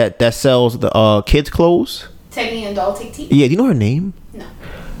there that sells the kids clothes. Teddy and Doll Take Tea? Yeah, do you know her name? No.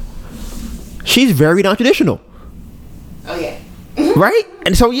 She's very non-traditional. Oh yeah. Right?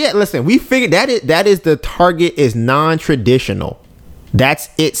 And so yeah, listen, we figured that is the target is non-traditional. That's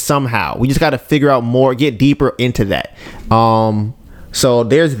it somehow. We just got to figure out more, get deeper into that. So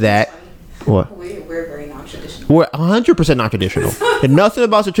there's that. What? We're very non-traditional. We're 100% non-traditional. And nothing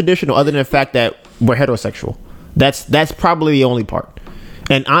about the traditional other than the fact that we're heterosexual. That's probably the only part.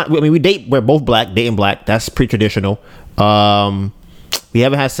 And I mean, we're both black, dating black. That's pre-traditional. We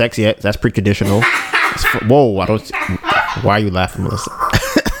haven't had sex yet. That's pre-traditional. Whoa, why are you laughing, Melissa?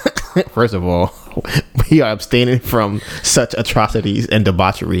 First of all, we are abstaining from such atrocities and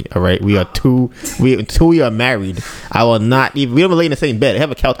debauchery. All right, until we are married, I will not even. We don't lay in the same bed. I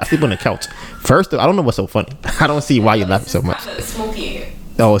have a couch. I sleep on the couch. First, I don't know what's so funny. I don't see why you're laughing so much. Smoky in here.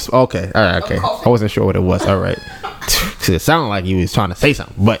 Oh, it's okay. All right, okay. I wasn't sure what it was. All right. It sounded like you was trying to say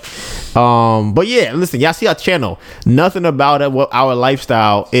something, but yeah. Listen, y'all see our channel. Nothing about it. What our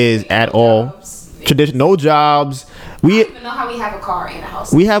lifestyle is at all. Tradition. No jobs. I don't even know how we have a car and a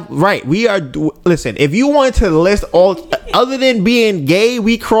house. We have right. We are. Listen, if you wanted to list all other than being gay,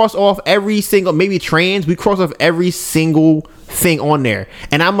 we cross off every single. Maybe trans. We cross off every single thing on there.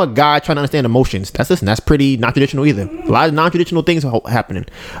 And I'm a guy trying to understand emotions. That's pretty not traditional either. A lot of non-traditional things are happening.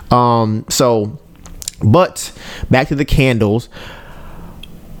 But back to the candles.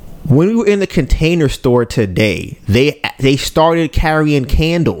 When we were in the Container Store today, they started carrying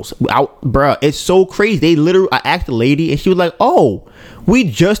candles out, bruh. It's so crazy. I asked the lady and she was like, "Oh, we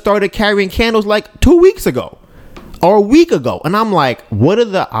just started carrying candles like 2 weeks ago or a week ago." And I'm like, what are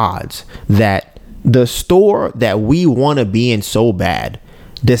the odds that the store that we want to be in so bad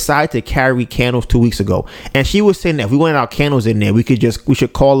decided to carry candles 2 weeks ago? And she was saying that if we wanted our candles in there, we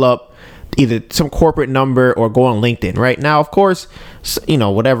should call up either some corporate number or go on LinkedIn. Right now, of course,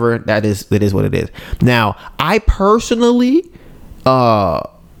 whatever that is what it is. Now, I personally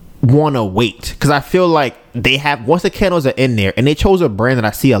want to wait because I feel like they have, once the candles are in there, and they chose a brand that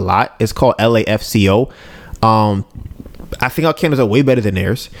I see a lot. It's called LAFCO. I think our candles are way better than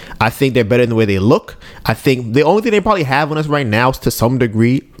theirs. I think they're better in the way they look. I think the only thing they probably have on us right now, to some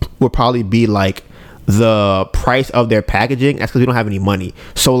degree, would probably be like the price of their packaging. That's because we don't have any money.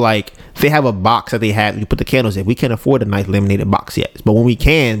 So like they have a box that they have, you put the candles in. We can't afford a nice laminated box yet, but when we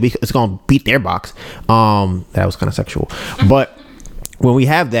can, it's gonna beat their box. That was kind of sexual, but when we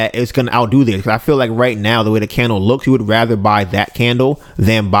have that, it's gonna outdo theirs. Because I feel like right now, the way the candle looks, you would rather buy that candle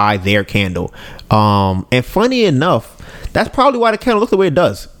than buy their candle. And funny enough, that's probably why the candle looks the way it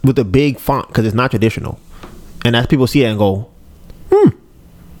does with the big font, because it's not traditional. And as people see it and go,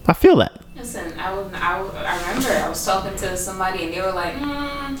 I feel that. Listen, I remember I was talking to somebody and they were like,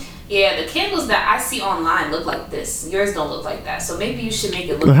 yeah, the candles that I see online look like this. Yours don't look like that. So maybe you should make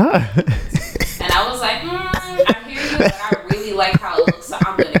it look like this. And I was like, I hear you, but I really like how it looks, so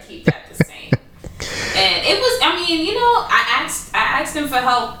I'm going to keep that the same. And it was, I asked him for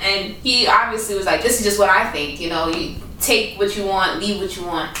help, and he obviously was like, this is just what I think. You take what you want, leave what you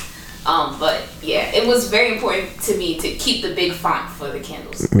want. But yeah, it was very important to me to keep the big font for the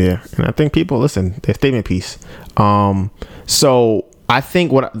candles. Yeah, and I think people listen. Their statement piece. So I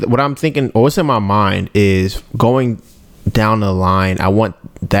think what I'm thinking, or what's in my mind, is going down the line. I want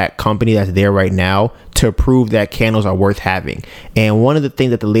that company that's there right now to prove that candles are worth having. And one of the things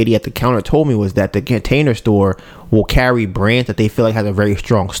that the lady at the counter told me was that the Container Store will carry brands that they feel like has a very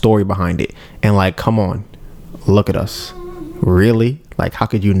strong story behind it. And like, come on, look at us. Really? Like, how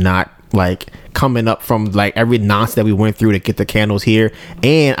could you not, like, coming up from like every nonsense that we went through to get the candles here?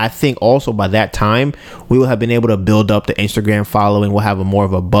 And I think also by that time we will have been able to build up the Instagram following. We'll have more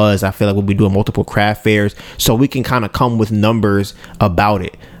of a buzz. I feel like we'll be doing multiple craft fairs, so we can kind of come with numbers about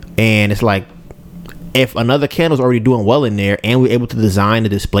it. And it's like, if another candle's already doing well in there and we're able to design a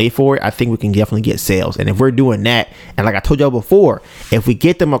display for it, I think we can definitely get sales. And if we're doing that, and like I told y'all before, if we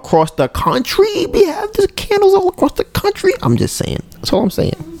get them across the country, we have the candles all across the country. I'm just saying. That's all I'm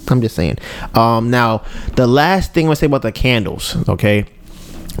saying. Now, the last thing I'm going to say about the candles, okay?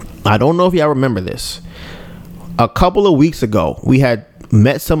 I don't know if y'all remember this. A couple of weeks ago, we had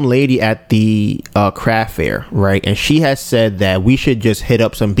met some lady at the craft fair, right? And she has said that we should just hit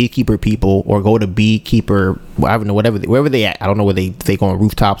up some beekeeper people or go to beekeeper, I don't know, wherever they at. I don't know whether they go on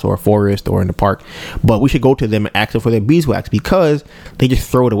rooftops or a forest or in the park, but we should go to them and ask them for their beeswax because they just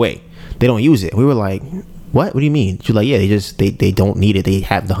throw it away. They don't use it. We were like, what do you mean? She's like, yeah, they don't need it. They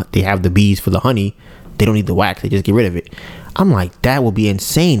have the bees for the honey. They don't need the wax. They just get rid of it. I'm like, that will be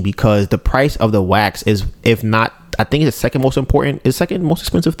insane because the price of the wax is, if not, I think it's the second most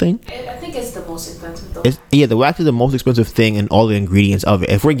expensive thing. I think it's the most expensive though. The wax is the most expensive thing and all the ingredients of it.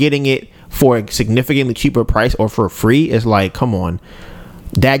 If we're getting it for a significantly cheaper price or for free, it's like, come on.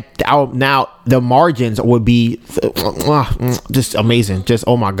 Now the margins would be just amazing. Just,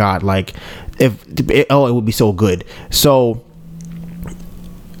 oh my God. Like it would be so good. So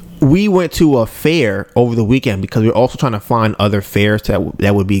we went to a fair over the weekend because we were also trying to find other fairs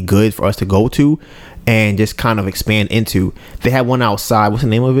that would be good for us to go to and just kind of expand into. They had one outside. What's the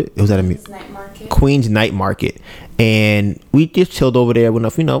name of it? It was at Queen's Night Market. And we just chilled over there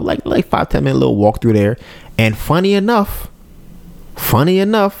with enough, like 5-10 minute little walk through there. And funny enough, we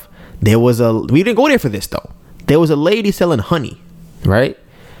didn't go there for this though. There was a lady selling honey, right?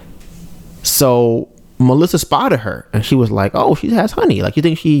 So Melissa spotted her and she was like, oh, she has honey. Like, you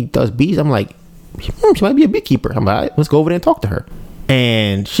think she does bees? I'm like, she might be a beekeeper. I'm like, all right, let's go over there and talk to her.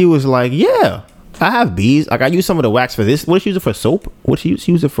 And she was like, yeah, I have bees. Like, I use some of the wax for this. What does she use it for? Soap? What she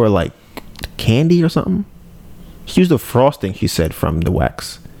use it for? Like candy or something? She used the frosting, she said, from the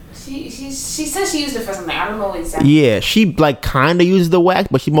wax. She said she used it for something. I don't know exactly. Yeah, she like kind of uses the wax,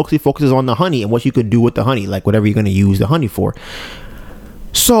 but she mostly focuses on the honey and what you could do with the honey, like whatever you're going to use the honey for.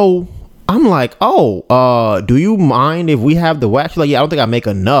 So I'm like, do you mind if we have the wax? She's like, yeah, I don't think I make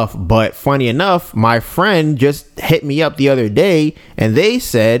enough. But funny enough, my friend just hit me up the other day and they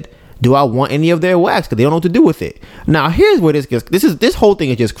said, do I want any of their wax? Because they don't know what to do with it. Now, here's where this whole thing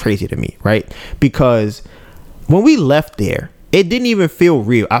is just crazy to me, right? Because when we left there, it didn't even feel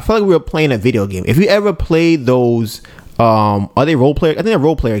real. I felt like we were playing a video game. If you ever played those, are they role player? I think they're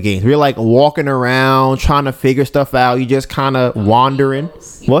role player games. We're like walking around trying to figure stuff out. You just kind of wandering.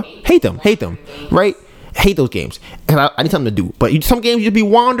 What? Hate them, right? Hate those games. And I need something to do. But some games you just be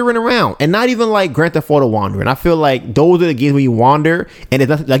wandering around, and not even like Grand Theft Auto wandering. I feel like those are the games where you wander, and it's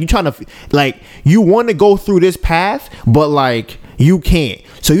nothing, like you're trying to, like, you want to go through this path, but like you can't.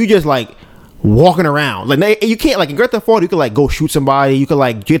 So you just like walking around. Like, you can't, like in Grand Theft Auto, you could like go shoot somebody, you could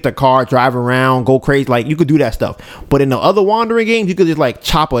like get the car, drive around, go crazy, like you could do that stuff. But in the other wandering games, you could just like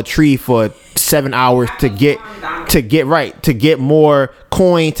chop a tree for 7 hours to get more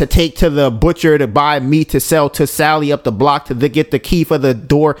coin to take to the butcher to buy meat to sell to Sally up the block to get the key for the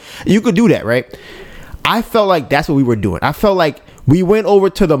door. You could do that, right? I felt like that's what we were doing. I felt like we went over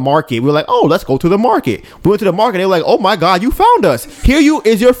to the market. We were like, oh, let's go to the market. We went to the market. They were like, oh my God, you found us. Here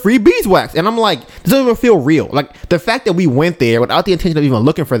is your free beeswax. And I'm like, this doesn't even feel real. Like, the fact that we went there without the intention of even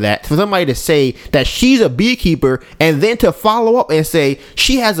looking for that, for somebody to say that she's a beekeeper and then to follow up and say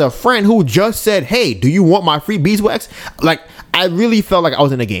she has a friend who just said, hey, do you want my free beeswax? Like, I really felt like I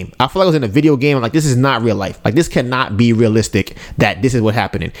was in a game. I felt like I was in a video game. I'm like, this is not real life. Like, this cannot be realistic that this is what's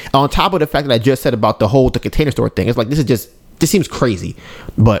happening. On top of the fact that I just said about the Container Store thing, it's like, this seems crazy.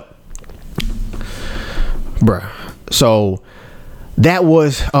 But bruh, so that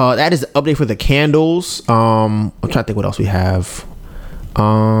is the update for the candles. I'm trying to think what else we have.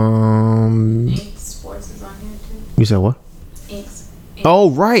 Ink Sports is on here too. You said what? Inks. Oh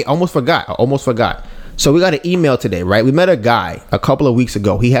right, I almost forgot. So we got an email today, right? We met a guy a couple of weeks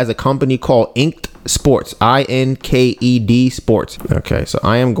ago. He has a company called Inked Sports, INKED Sports. Okay, so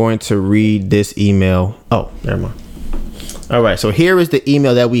I am going to read this email. Oh, never mind. All right, so here is the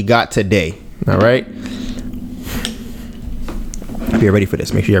email that we got today. All right. If you're ready for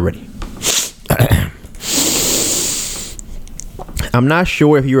this, make sure you're ready. I'm not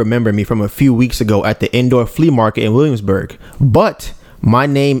sure if you remember me from a few weeks ago at the indoor flea market in Williamsburg, but my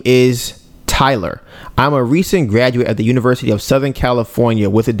name is Tyler. I'm a recent graduate at the University of Southern California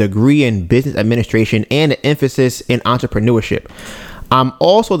with a degree in business administration and an emphasis in entrepreneurship. I'm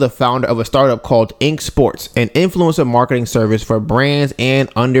also the founder of a startup called Ink Sports, an influencer marketing service for brands and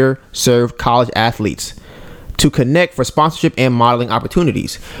underserved college athletes to connect for sponsorship and modeling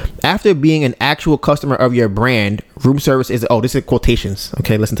opportunities. After being an actual customer of your brand, room service is, this is quotations.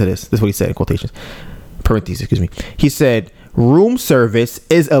 Okay, listen to this. This is what he said in quotations. Parentheses, excuse me. He said, room service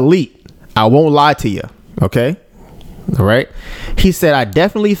is elite. I won't lie to you. Okay. All right. He said, I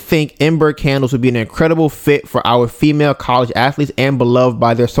definitely think Ember Candles would be an incredible fit for our female college athletes and beloved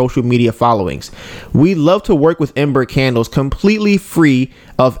by their social media followings. We love to work with Ember Candles completely free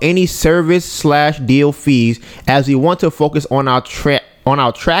of any service/deal fees, as we want to focus on our on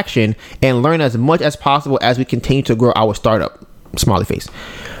our traction and learn as much as possible as we continue to grow our startup. Smiley face.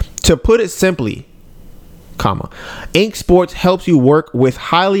 To put it simply, Ink Sports helps you work with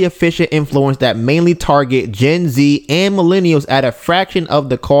highly efficient influencers that mainly target Gen Z and millennials at a fraction of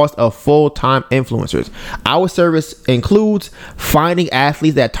the cost of full-time influencers. Our service includes finding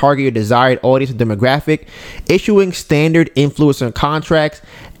athletes that target your desired audience and demographic, issuing standard influencer contracts,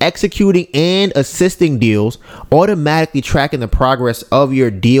 executing and assisting deals, automatically tracking the progress of your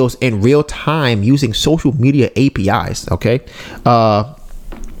deals in real time using social media APIs. Okay.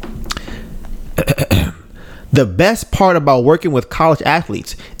 The best part about working with college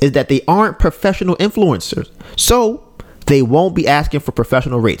athletes is that they aren't professional influencers, so they won't be asking for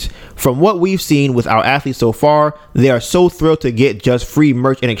professional rates. From what we've seen with our athletes so far, they are so thrilled to get just free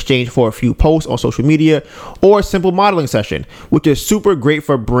merch in exchange for a few posts on social media or a simple modeling session, which is super great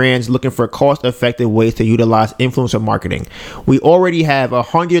for brands looking for cost-effective ways to utilize influencer marketing. We already have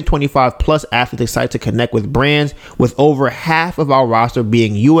 125 plus athletes excited to connect with brands, with over half of our roster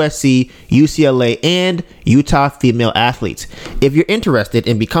being USC, UCLA, and Utah female athletes. If you're interested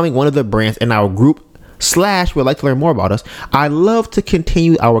in becoming one of the brands in our group / would like to learn more about us, I'd love to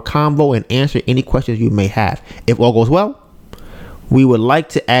continue our convo and answer any questions you may have. If all goes well, we would like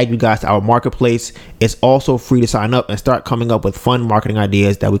to add you guys to our marketplace. It's also free to sign up and start coming up with fun marketing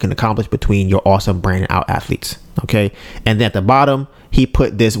ideas that we can accomplish between your awesome brand and our athletes. Okay. And then at the bottom, he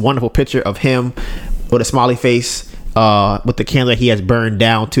put this wonderful picture of him with a smiley face, with the candle that he has burned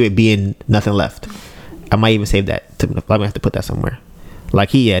down to it being nothing left. I might even save that. I might have to put that somewhere.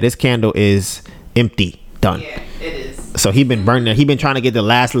 Like this candle is empty, done. Yeah, it is. So he been burning it. He been trying to get the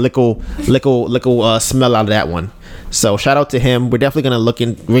last lickle smell out of that one. So shout out to him. We're definitely gonna look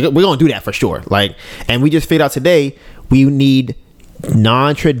in. We're gonna do that for sure. And we just figured out today we need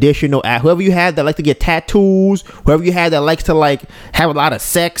non-traditional. Whoever you have that like to get tattoos, whoever you have that likes to have a lot of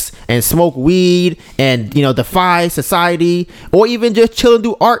sex and smoke weed and defy society, or even just chill and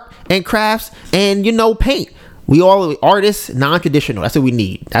do art and crafts and paint. We all artists, non-traditional. That's what we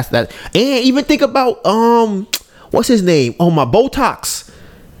need. That's that. And even think about what's his name? Oh, my Botox.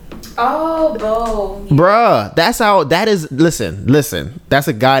 Oh, Bo. Bruh, that's how that is. Listen. That's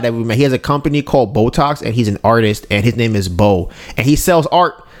a guy that we met. He has a company called Botox, and he's an artist, and his name is Bo. And he sells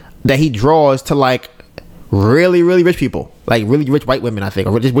art that he draws to really, really rich people, really rich white women, I think,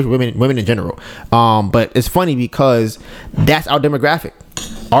 or just rich women in general. But it's funny because that's our demographic.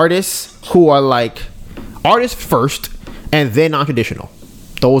 Artists who are artists first, and then non-traditional.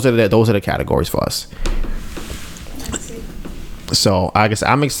 Those are the categories for us. So I guess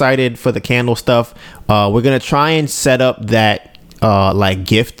I'm excited for the candle stuff. We're gonna try and set up that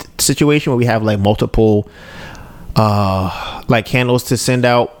gift situation where we have multiple candles to send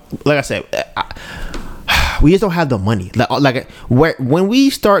out. Like I said, we just don't have the money. When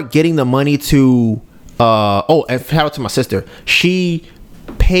we start getting the money to and shout out to my sister. She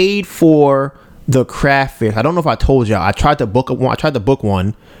paid for the craft fair. I don't know if I told y'all. I tried to book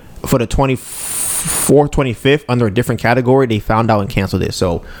one for the 24th, 25th under a different category. They found out and canceled it.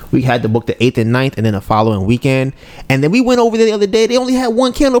 So we had to book the 8th and 9th and then the following weekend. And then we went over there the other day. They only had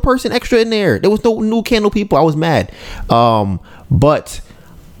one candle person extra in there. There was no new candle people. I was mad. But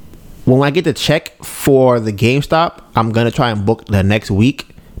when I get the check for the GameStop, I'm going to try and book the next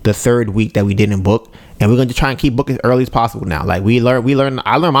week, the third week that we didn't book. And we're going to try and keep booking as early as possible now. I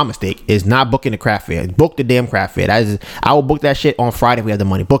learned my mistake is not booking the craft fair. Book the damn craft fair. I will book that shit on Friday if we have the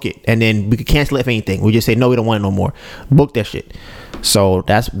money. Book it. And then we could cancel it if anything. We just say, no, we don't want it no more. Book that shit. So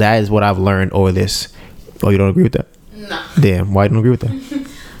that is what I've learned over this. Oh, you don't agree with that? No. Damn, why you don't agree with that?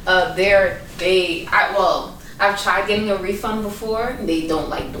 I've tried getting a refund before. They don't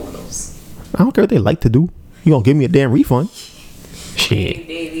like doing those. I don't care what they like to do. You gonna give me a damn refund? Shit.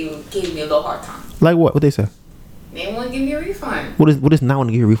 They gave me a little hard time. Like what? What they say? They won't give me a refund. What does not want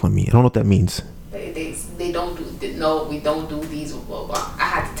to give you a refund mean? I don't know what that means. They don't do. No, we don't do these. Blah, blah. I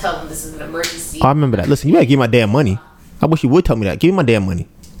had to tell them this is an emergency. Oh, I remember that. Listen, you gotta give me my damn money. I wish you would tell me that. Give me my damn money.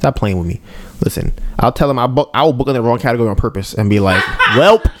 Stop playing with me. Listen, I'll tell them I will book in the wrong category on purpose and be like,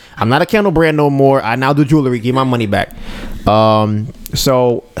 "Welp, I'm not a candle brand no more. I now do jewelry. Give my money back."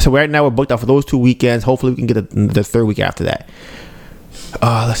 So right now we're booked out for those 2 weekends. Hopefully we can get the third week after that.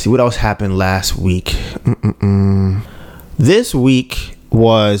 Let's see what else happened last week. This week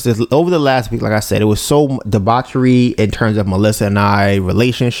was over the last week. Like I said, it was so debauchery in terms of Melissa and I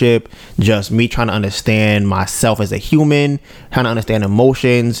relationship. Just me trying to understand myself as a human, trying to understand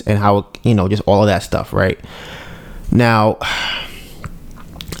emotions and how just all of that stuff. Right now,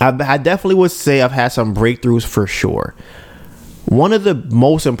 I definitely would say I've had some breakthroughs for sure. one of the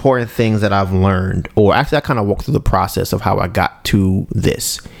most important things that I've learned, or actually I kind of walked through the process of how I got to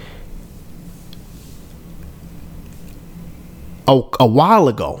this. A while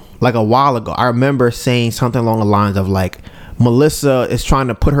ago, I remember saying something along the lines of like, Melissa is trying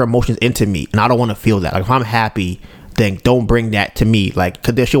to put her emotions into me, and I don't want to feel that. Like, if I'm happy, then don't bring that to me. Like,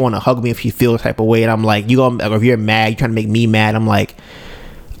 cause then she'll want to hug me if she feels type of way, and I'm like, or if you're mad, you're trying to make me mad. I'm like,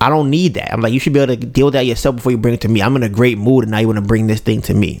 I don't need that. I'm like, you should be able to deal with that yourself before you bring it to me. I'm in a great mood, and now you want to bring this thing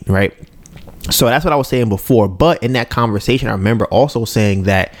to me, right? So that's what I was saying before. But in that conversation, I remember also saying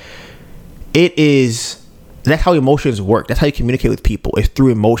that that's how emotions work. That's how you communicate with people. It's through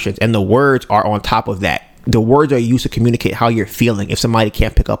emotions, and the words are on top of that. The words are used to communicate how you're feeling if somebody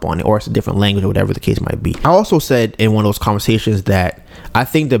can't pick up on it, or it's a different language, or whatever the case might be. I also said in one of those conversations that I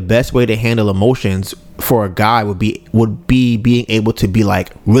think the best way to handle emotions for a guy would be being able to be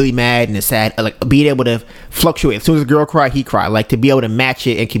like really mad and sad, like being able to fluctuate. As soon as a girl cry, he cry, like to be able to match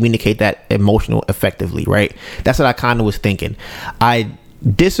it and communicate that emotional effectively, right? That's what I kind of was thinking. I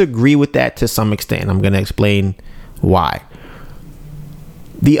disagree with that to some extent. I'm going to explain why.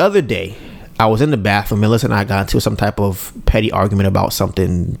 The other day, I was in the bathroom, Melissa and I got into some type of petty argument about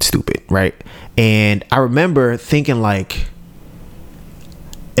something stupid, right? And I remember thinking like,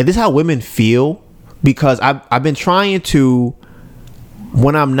 is this how women feel? Because I've been trying to,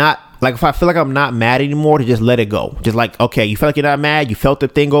 when I'm not, like if I feel like I'm not mad anymore, to just let it go. Just like, okay, you feel like you're not mad, you felt the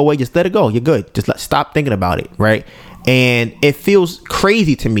thing go away, just let it go. You're good. Just stop thinking about it, right? And it feels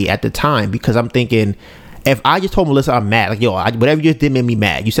crazy to me at the time, because I'm thinking, if I just told Melissa I'm mad, like, yo, whatever you just did made me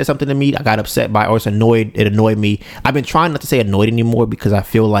mad. You said something to me, I got upset by, or it annoyed me. I've been trying not to say annoyed anymore, because I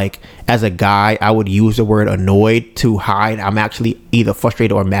feel like as a guy, I would use the word annoyed to hide I'm actually either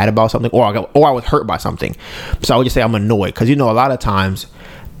frustrated or mad about something, or I was hurt by something. So I would just say I'm annoyed, because a lot of times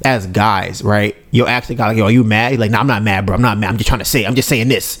as guys, right, you'll ask the guy like, yo, are you mad? He's like, no, I'm not mad, bro. I'm not mad. I'm just saying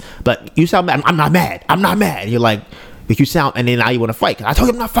this. But you sound mad. I'm not mad. You're like, but you sound, and then now you want to fight. I told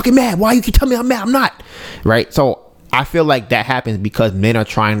you I'm not fucking mad. Why you keep telling me I'm mad? I'm not. Right? So I feel like that happens because men are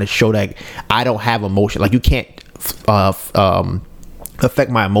trying to show that I don't have emotion. Like, you can't affect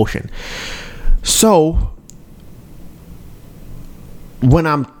my emotion. So when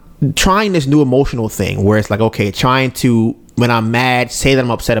I'm trying this new emotional thing where it's like, okay, trying to, when I'm mad, say that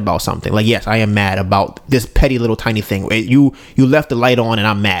I'm upset about something. Like, yes, I am mad about this petty little tiny thing. You left the light on and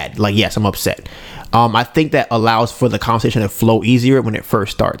I'm mad. Like, yes, I'm upset. I think that allows for the conversation to flow easier when it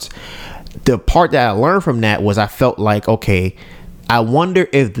first starts. The part that I learned from that was I felt like, okay, I wonder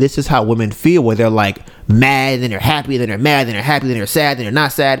if this is how women feel, where they're like mad, then they're happy, then they're mad, then they're happy, then they're sad, then they're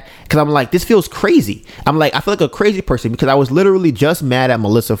not sad. Because I'm like, this feels crazy. I'm like, I feel like a crazy person, because I was literally just mad at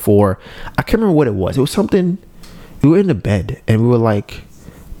Melissa for, I can't remember what it was. It was something, we were in the bed and we were like,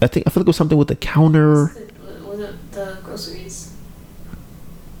 I feel like it was something with the counter. Was it the groceries?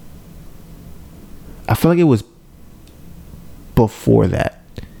 I feel like it was before that.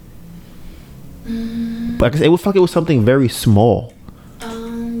 But it was like it was something very small.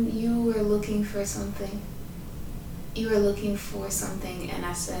 You were looking for something. And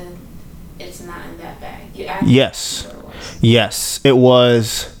I said, it's not in that bag. You asked yes. me what it was. Yes, it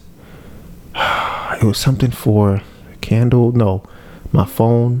was. It was something for a candle. No, my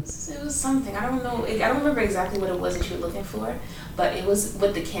phone. It was something. I don't know. I don't remember exactly what it was that you were looking for, but it was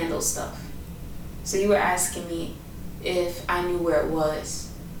with the candle stuff. So you were asking me if I knew where it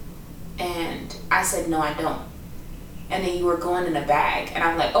was, and I said, no, I don't. And then you were going in a bag, and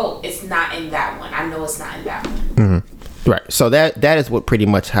I'm like, oh, it's not in that one. I know it's not in that one. Mm-hmm. Right. So that is what pretty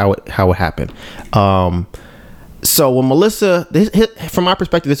much how it happened. So when Melissa, from my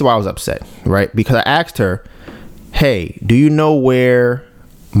perspective, this is why I was upset, right? Because I asked her, hey, do you know where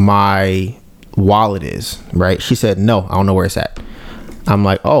my wallet is? Right? She said, no, I don't know where it's at. I'm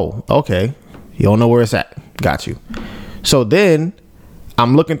like, oh, okay. You don't know where it's at. Got you. So then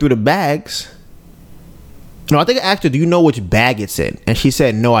I'm looking through the bags. No, I think I asked her, do you know which bag it's in? And she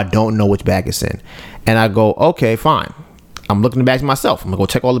said, no, I don't know which bag it's in. And I go, okay, fine. I'm looking in the bags myself. I'm going to go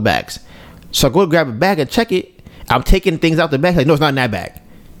check all the bags. So I go grab a bag and check it. I'm taking things out the bag. Like, no, it's not in that bag.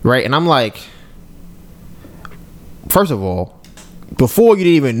 Right? And I'm like, first of all, before you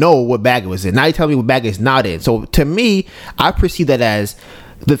didn't even know what bag it was in. Now you tell me what bag it's not in. So to me, I perceive that as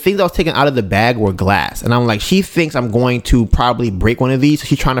the things I was taking out of the bag were glass. And I'm like, she thinks I'm going to probably break one of these. So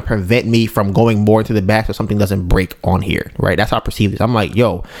she's trying to prevent me from going more into the bag so something doesn't break on here. Right? That's how I perceive this. I'm like,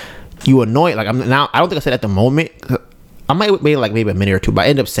 yo, you annoyed. Like, I'm now, I don't think I said at the moment. I might maybe a minute or two, but I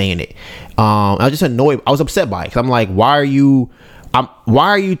ended up saying it. I was just annoyed. I was upset by it. Cause I'm like, why are you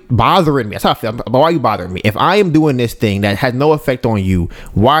bothering me? That's how I feel. Why are you bothering me? If I am doing this thing that has no effect on you,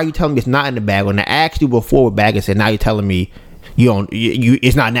 why are you telling me it's not in the bag? When I asked you before what bag it's in, now you're telling me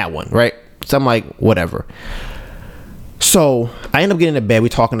it's not in that one, right? So I'm like, whatever. So I end up getting to bed. We're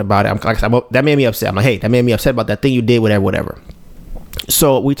talking about it. That made me upset. I'm like, hey, that made me upset about that thing you did, whatever.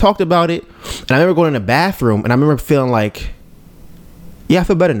 So we talked about it, and I remember going in the bathroom, and I remember feeling like, yeah, I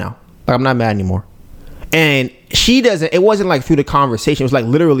feel better now. Like, I'm not mad anymore. And it wasn't like through the conversation. It was like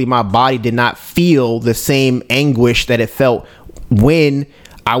literally my body did not feel the same anguish that it felt when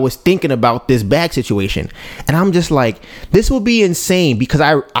I was thinking about this bag situation. And I'm just like, this will be insane, because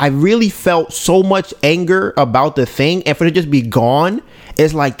I really felt so much anger about the thing, and for it to just be gone,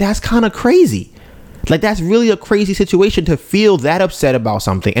 it's like, that's kind of crazy. Like, that's really a crazy situation to feel that upset about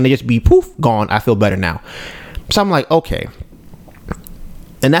something and it just be poof, gone. I feel better now. So I'm like, okay.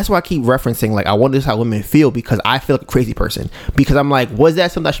 And that's why I keep referencing, like, I wonder how women feel, because I feel like a crazy person, because I'm like, was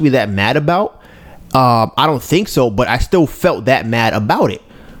that something I should be that mad about? I don't think so, but I still felt that mad about it.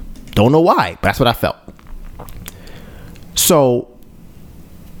 Don't know why, but that's what I felt. So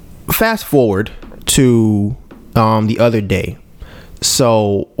fast forward to the other day.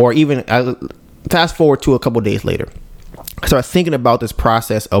 So, or even fast forward to a couple days later. I started thinking about this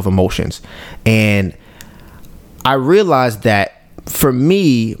process of emotions, and I realized that for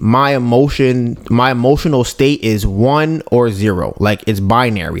me, my emotional state is 1 or 0. Like, it's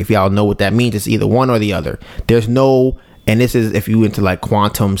binary. If y'all know what that means, it's either one or the other. There's no, and this is if you into like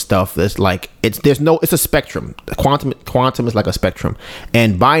quantum stuff, it's like it's a spectrum. Quantum is like a spectrum,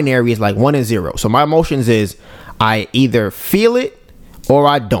 and binary is like 1 and 0. So my emotions is I either feel it or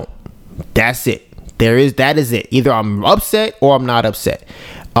I don't. That's it. That is it. Either I'm upset or I'm not upset.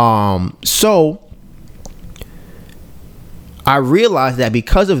 So I realized that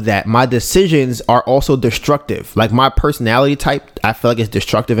because of that, my decisions are also destructive. Like, my personality type, I feel like it's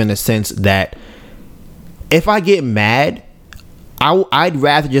destructive in the sense that if I get mad, I'd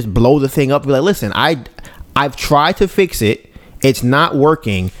rather just blow the thing up and be like, listen, I've tried to fix it. It's not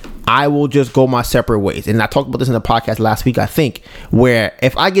working. I will just go my separate ways. And I talked about this in the podcast last week, I think, where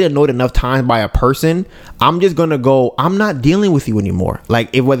if I get annoyed enough times by a person, I'm just going to go, I'm not dealing with you anymore.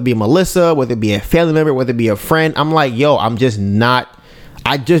 Like, whether it be Melissa, whether it be a family member, whether it be a friend, I'm like, yo, I just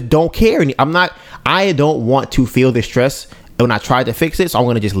don't care. I don't want to feel the stress when I try to fix it. So I'm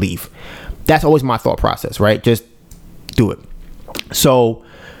going to just leave. That's always my thought process, right? Just do it. So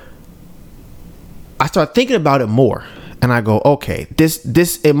I start thinking about it more. And I go, okay,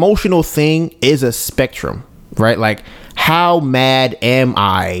 this emotional thing is a spectrum, right? Like, how mad am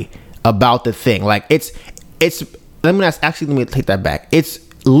I about the thing? Like, let me take that back. It's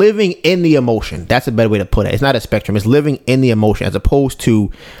living in the emotion. That's a better way to put it. It's not a spectrum. It's living in the emotion, as opposed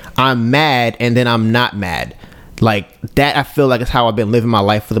to I'm mad and then I'm not mad. Like, that I feel like is how I've been living my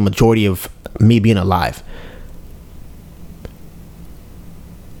life for the majority of me being alive.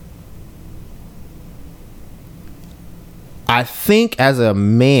 I think as a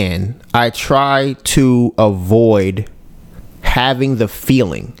man, I try to avoid having the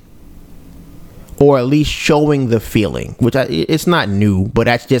feeling, or at least showing the feeling, which it's not new, but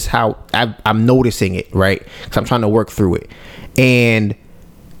that's just how I'm noticing it, right? Because I'm trying to work through it. And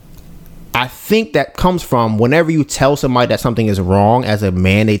I think that comes from whenever you tell somebody that something is wrong, as a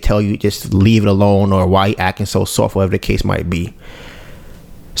man, they tell you just leave it alone, or why you acting so soft, whatever the case might be.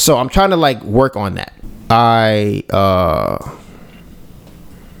 So I'm trying to like work on that.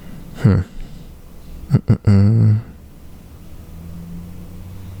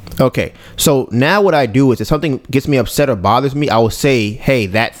 Okay, so now what I do is if something gets me upset or bothers me, I will say, hey,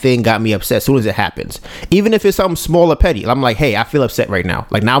 that thing got me upset as soon as it happens. Even if it's something small or petty, I'm like, hey, I feel upset right now.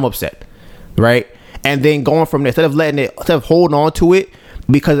 Like, now I'm upset, right? And then going from there, instead of holding on to it,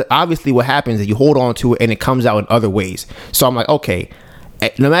 because obviously what happens is you hold on to it and it comes out in other ways. So I'm like, okay,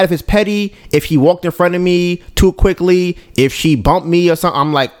 no matter if it's petty, if he walked in front of me too quickly, if she bumped me or something,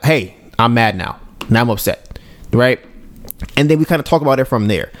 I'm like, hey, I'm mad now. Now I'm upset, right? And then we kind of talk about it from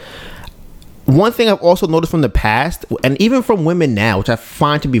there. One thing I've also noticed from the past, and even from women now, which I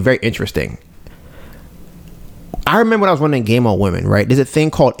find to be very interesting. I remember when I was running a game on women, right? There's a thing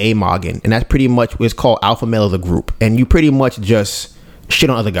called AMOGing, and that's pretty much what's called alpha male of the group. And you pretty much just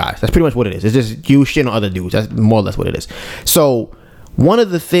shit on other guys. That's pretty much what it is. It's just you shit on other dudes. That's more or less what it is. So one of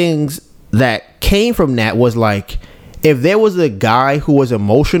the things that came from that was like, if there was a guy who was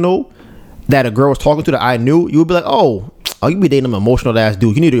emotional that a girl was talking to that I knew, you would be like, oh, you be dating an emotional ass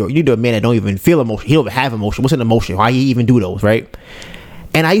dude. You need a man that don't even feel emotion. He don't even have emotion. What's an emotion? Why he even do those, right?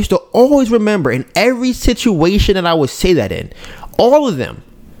 And I used to always remember in every situation that I would say that in, all of them,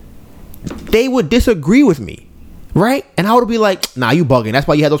 they would disagree with me, right? And I would be like, nah, you bugging. That's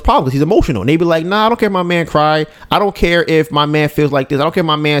why you had those problems, because he's emotional. And they'd be like, nah, I don't care if my man cry. I don't care if my man feels like this. I don't care if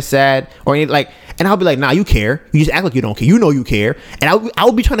my man's sad or anything. Like, And I'll be like, nah, you care. You just act like you don't care. You know you care. And I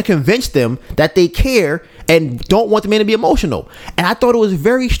would be trying to convince them that they care and don't want the man to be emotional. And I thought it was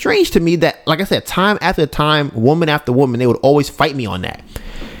very strange to me that, like I said, time after time, woman after woman, they would always fight me on that.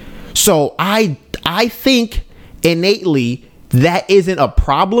 So I think innately that isn't a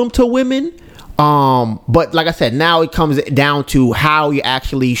problem to women. But like I said, now it comes down to how you're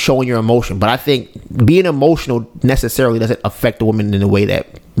actually showing your emotion. But I think being emotional necessarily doesn't affect the woman in the way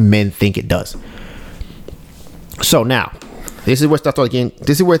that men think it does. So now, this is where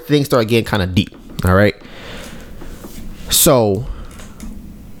things start getting kind of deep. All right. So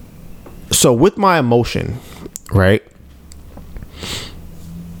with my emotion, right?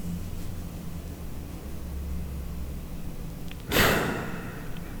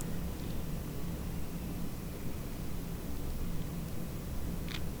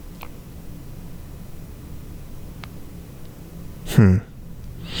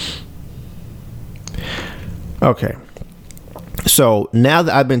 Okay. So now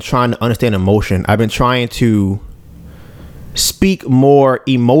that I've been trying to understand emotion, I've been trying to speak more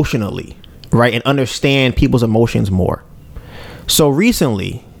emotionally, right? And understand people's emotions more. So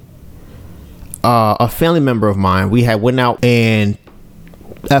recently, a family member of mine, we had went out and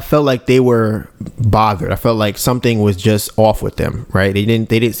I felt like they were bothered. I felt like something was just off with them, right? They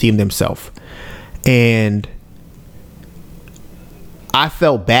didn't seem themselves. And I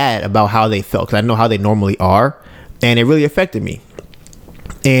felt bad about how they felt because I know how they normally are, and it really affected me.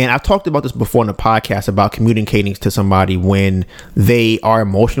 And I've talked about this before in the podcast about communicating to somebody when they are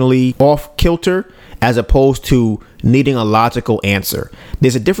emotionally off kilter as opposed to needing a logical answer.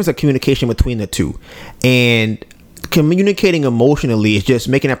 There's a difference of communication between the two, and communicating emotionally is just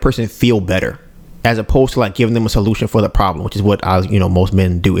making that person feel better as opposed to like giving them a solution for the problem, which is what most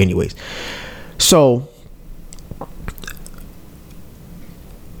men do anyways. So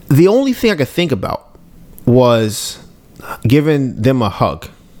the only thing I could think about was giving them a hug,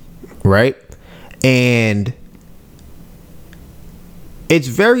 right? And it's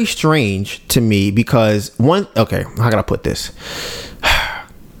very strange to me because how can I put this?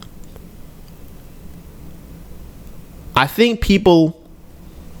 I think people,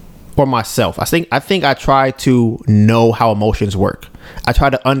 or myself, I think I try to know how emotions work. I try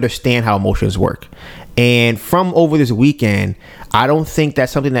to understand how emotions work. And from over this weekend, I don't think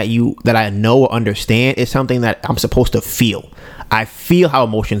that's something that I know or understand. It's something that I'm supposed to feel. I feel how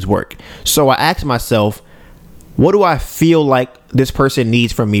emotions work. So I asked myself, what do I feel like this person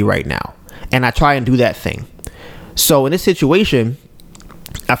needs from me right now? And I try and do that thing. So in this situation,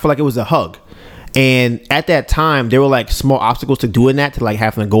 I feel like it was a hug. And at that time, there were like small obstacles to doing that, to like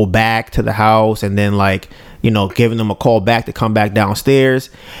having to go back to the house and then like, giving them a call back to come back downstairs.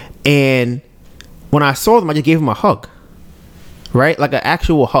 And when I saw them, I just gave them a hug, right? Like an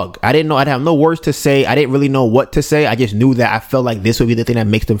actual hug. I didn't know, I'd have no words to say. I didn't really know what to say. I just knew that I felt like this would be the thing that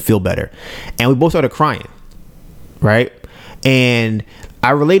makes them feel better. And we both started crying, right? And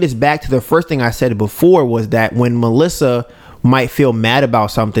I relate this back to the first thing I said before, was that when Melissa might feel mad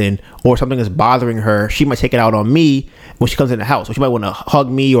about something or something is bothering her, she might take it out on me when she comes in the house. So she might want to hug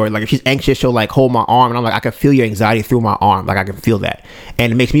me, or like if she's anxious, she'll like hold my arm, and I'm like, I can feel your anxiety through my arm. Like I can feel that.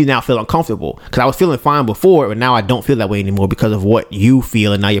 And it makes me now feel uncomfortable because I was feeling fine before, but now I don't feel that way anymore because of what you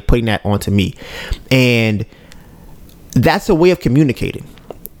feel. And now you're putting that onto me. And that's a way of communicating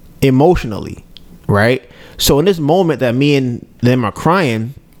emotionally, right? So in this moment that me and them are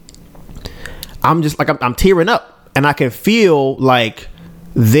crying, I'm just like, I'm tearing up. And I can feel like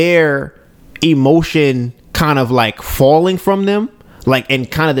their emotion kind of like falling from them, like, and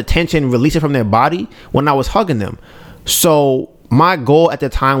kind of the tension releasing from their body when I was hugging them. So my goal at the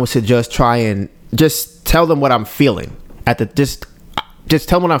time was to just try and just tell them what I'm feeling just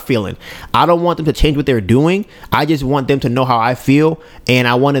tell them what I'm feeling. I don't want them to change what they're doing. I just want them to know how I feel. And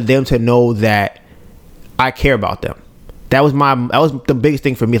I wanted them to know that I care about them. That was the biggest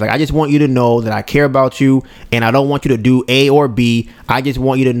thing for me. Like, I just want you to know that I care about you, and I don't want you to do A or B. I just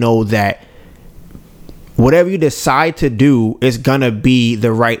want you to know that whatever you decide to do is gonna be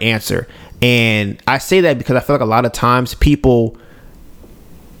the right answer. And I say that because I feel like a lot of times people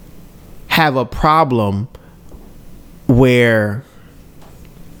have a problem where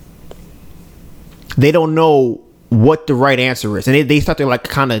they don't know what the right answer is, and they start to like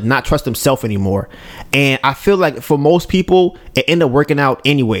kind of not trust themselves anymore. And I feel like for most people it end up working out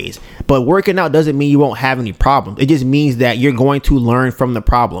anyways, but working out doesn't mean you won't have any problems. It just means that you're going to learn from the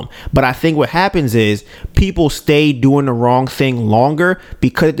problem. But I think what happens is people stay doing the wrong thing longer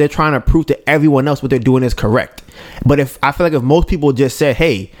because they're trying to prove to everyone else what they're doing is correct. But I feel like if most people just said,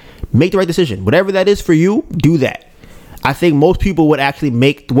 hey, make the right decision, whatever that is for you, do that, I think most people would actually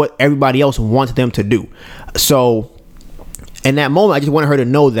make what everybody else wants them to do. So in that moment, I just wanted her to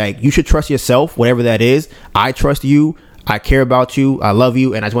know that you should trust yourself, whatever that is. I trust you. I care about you. I love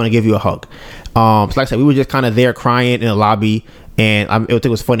you. And I just want to give you a hug. So like I said, we were just kind of there crying in the lobby. And it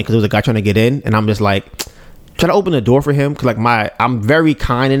was funny because there was a guy trying to get in. And I'm just like, try to open the door for him. Cause like I'm very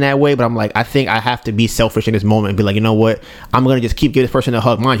kind in that way. But I'm like, I think I have to be selfish in this moment and be like, you know what? I'm going to just keep giving this person a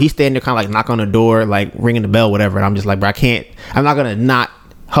hug. Mind, he's standing there kind of like knock on the door, like ringing the bell, whatever. And I'm just like, bro, I'm not going to not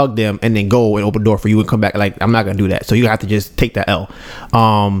hug them and then go and open the door for you and come back. Like, I'm not going to do that. So you have to just take that L.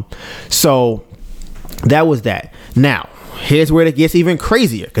 So that was that. Now, here's where it gets even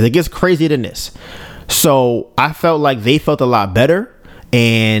crazier, because it gets crazier than this. So I felt like they felt a lot better,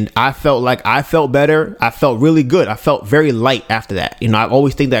 and I felt like I felt better. I felt really good. I felt very light after that. You know, I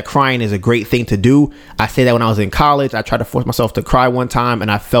always think that crying is a great thing to do. I say that when I was in college, I tried to force myself to cry one time, and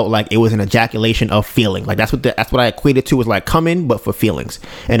I felt like it was an ejaculation of feeling. Like that's what I equated to, was like coming, but for feelings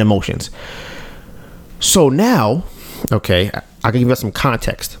and emotions. So now, okay, I can give you some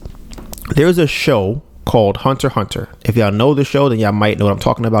context. There's a show called Hunter x Hunter. If y'all know the show, then y'all might know what I'm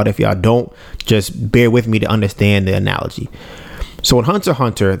talking about. If y'all don't, just bear with me to understand the analogy. So in Hunter x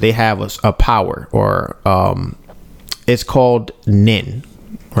Hunter, they have a power, or it's called Nin,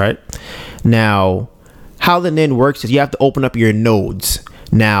 right? Now, how the Nin works is you have to open up your nodes.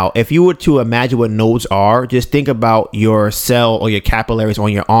 Now, if you were to imagine what nodes are, just think about your cell or your capillaries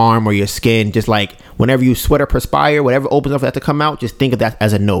on your arm or your skin. Just like whenever you sweat or perspire, whatever opens up for that to come out, just think of that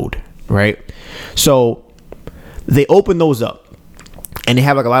as a node, right? So they open those up and they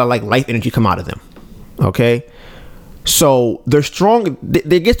have like a lot of like life energy come out of them. Okay. So they're strong.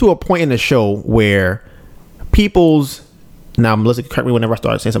 They get to a point in the show where now Melissa, correct me whenever I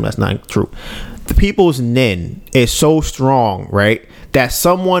start saying something that's not true. The people's Nin is so strong, right, that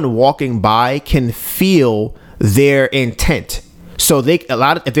someone walking by can feel their intent. So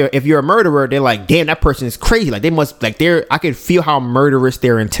if you're a murderer, they're like, damn, that person is crazy. Like they must, like I can feel how murderous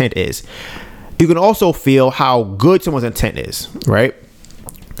their intent is. You can also feel how good someone's intent is, right?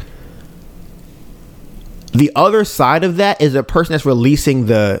 The other side of that is a person that's releasing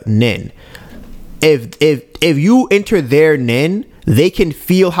the Nin. If you enter their Nin, they can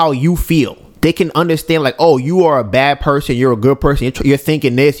feel how you feel. They can understand like, oh, you are a bad person, you're a good person, you're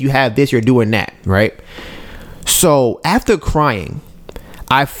thinking this, you have this, you're doing that, right? So after crying,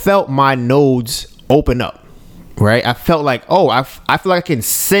 I felt my nodes open up, right? I felt like, I feel like I can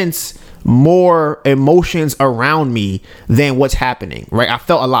sense more emotions around me than what's happening, right? I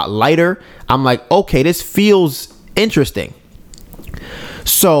felt a lot lighter. I'm like, okay, this feels interesting.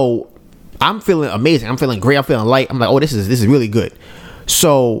 So I'm feeling amazing. I'm feeling great. I'm feeling light. I'm like, oh, this is really good.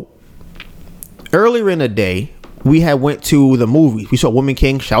 So earlier in the day, we had went to the movie. We saw Woman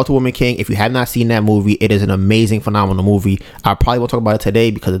King. Shout out to Woman King. If you have not seen that movie, it is an amazing, phenomenal movie. I probably won't talk about it today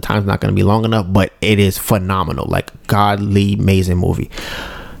because the time's not going to be long enough, but it is phenomenal. Like, godly, amazing movie.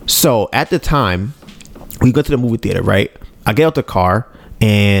 So at the time, we go to the movie theater, right? I get out the car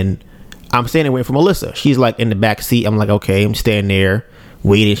and I'm standing waiting for Melissa. She's like in the back seat. I'm like, okay, I'm standing there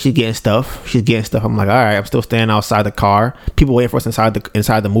waiting. She's getting stuff. I'm like, all right, I'm still standing outside the car. People waiting for us inside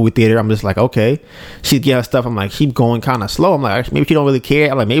the movie theater. I'm just like, okay. She's getting her stuff. I'm like, she's going kind of slow. I'm like, maybe she don't really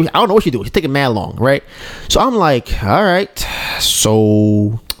care. I'm like, maybe, I don't know what she's doing. She's taking mad long, right? So I'm like, all right.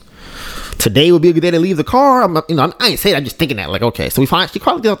 So today would be a good day to leave the car. I ain't saying. I'm just thinking that. Like, okay. So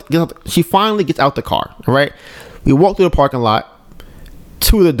she finally gets out the car. All right. We walk through the parking lot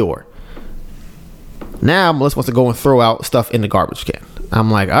to the door. Now Melissa wants to go and throw out stuff in the garbage can. I'm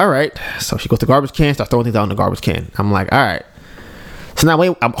like, all right. So she goes to the garbage can, starts throwing things out in the garbage can. I'm like, all right. So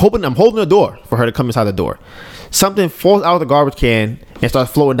now I'm holding the door for her to come inside the door. Something falls out of the garbage can and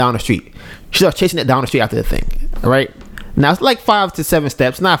starts floating down the street. She starts chasing it down the street after the thing. All right. Now it's like 5 to 7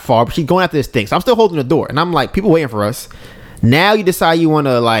 steps, not far, but she's going after this thing. So I'm still holding the door, and I'm like, people waiting for us. Now you decide you want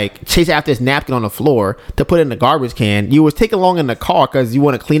to like chase after this napkin on the floor to put in the garbage can. You was taking long in the car because you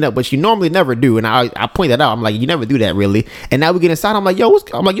want to clean up, but you normally never do. And I point that out. I'm like, you never do that really. And now we get inside. I'm like, yo,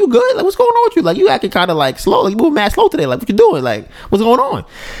 I'm like, you good? Like, what's going on with you? Like, you acting kind of like slow. Like, you moving mad slow today. Like, what you doing? Like, what's going on?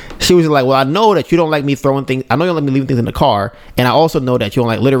 She was like, well, I know that you don't like me throwing things. I know you don't like me leaving things in the car. And I also know that you don't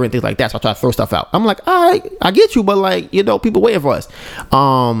like littering and things like that. So I try to throw stuff out. I'm like, all right, I get you. But like, people waiting for us.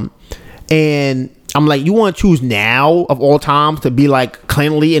 And I'm like, you want to choose now of all times to be like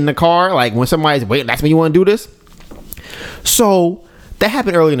cleanly in the car? Like when somebody's waiting, that's when you want to do this? So that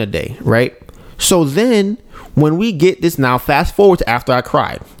happened early in the day, right? So then when we get this, now fast forward to after I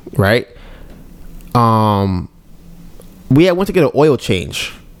cried, right? We went to get an oil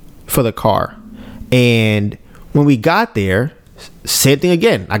change for the car. And when we got there, same thing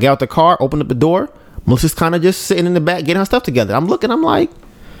again. I get out the car, open up the door. Melissa's kind of just sitting in the back getting her stuff together. I'm looking, I'm like,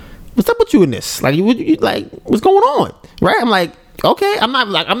 what's up with you in this? Like, you like, what's going on? Right? I'm like, okay, I'm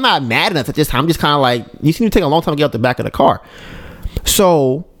not mad enough at this time. I'm just kind of like, you seem to take a long time to get out the back of the car.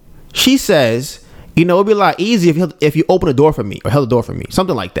 So she says, you know, it'd be a lot easier if you open the door for me or held the door for me,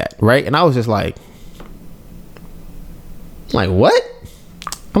 something like that, right? And I was just like what?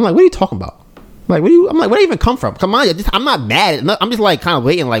 I'm like, what are you talking about? I'm like, where did it even come from? Come on, I'm not mad. I'm just like kind of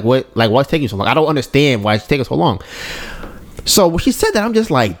waiting, like why's taking so long? I don't understand why it's taking so long. So when she said that, I'm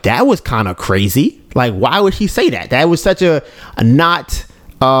just like, that was kind of crazy. Like, why would she say that? That was such a not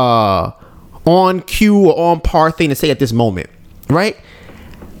on cue or on par thing to say at this moment, right?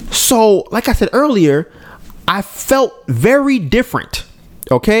 So, like I said earlier, I felt very different.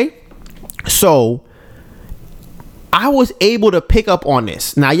 Okay, so I was able to pick up on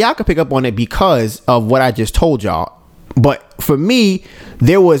this. Now, y'all can pick up on it because of what I just told y'all. But for me,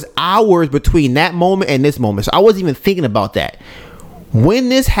 there was hours between that moment and this moment. So I wasn't even thinking about that. When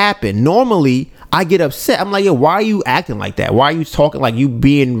this happened, normally I get upset. I'm like, yo, why are you acting like that? Why are you talking like you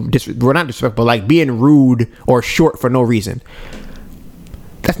being, not disrespectful, but like being rude or short for no reason?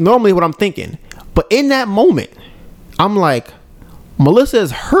 That's normally what I'm thinking. But in that moment, I'm like, Melissa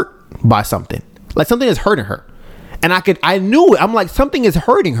is hurt by something. Like something is hurting her. And I knew it. I'm like, something is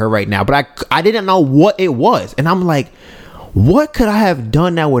hurting her right now, but I didn't know what it was. And I'm like, what could I have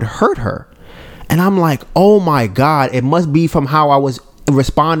done that would hurt her? And I'm like, oh my God, it must be from how I was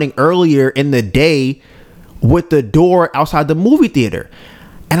responding earlier in the day with the door outside the movie theater.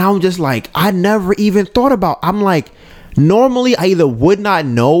 And I'm just like, I never even thought about, I'm like, normally I either would not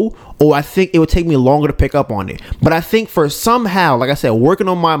know or I think it would take me longer to pick up on it. But I think for somehow, like I said, working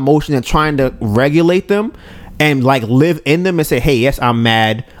on my emotions and trying to regulate them, and like live in them and say, hey, yes, I'm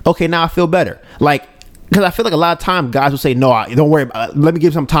mad. Okay, now I feel better. Like, because I feel like a lot of times guys will say, no, don't worry about it. Let me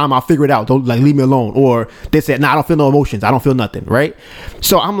give some time. I'll figure it out. Don't like leave me alone. Or they said, I don't feel no emotions. I don't feel nothing. Right.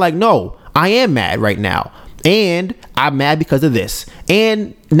 So I'm like, no, I am mad right now. And I'm mad because of this.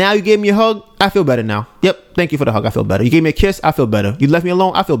 And now you gave me a hug. I feel better now. Yep. Thank you for the hug. I feel better. You gave me a kiss. I feel better. You left me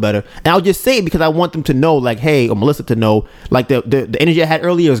alone. I feel better. And I'll just say it because I want them to know, like, hey, or Melissa to know, like the energy I had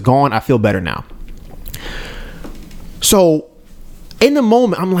earlier is gone. I feel better now. So in the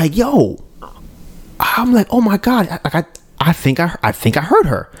moment, I'm like, oh my God, I think I hurt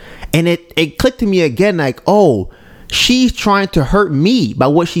her. And it clicked to me again, like, oh, she's trying to hurt me by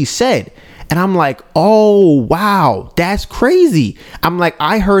what she said. And I'm like, oh, wow, that's crazy. I'm like,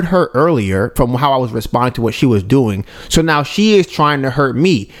 I heard her earlier from how I was responding to what she was doing. So now she is trying to hurt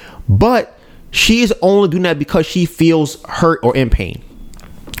me, but she is only doing that because she feels hurt or in pain.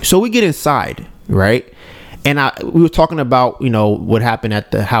 So we get inside, right? And we were talking about, you know, what happened at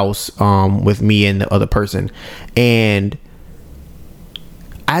the house with me and the other person. And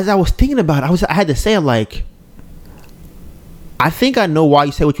as I was thinking about it, I had to say, like, I think I know why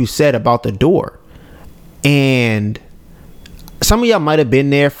you said what you said about the door. And some of y'all might have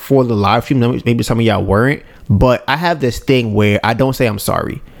been there for the live stream. Maybe some of y'all weren't. But I have this thing where I don't say I'm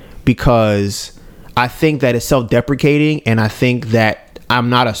sorry because I think that it's self-deprecating. And I think that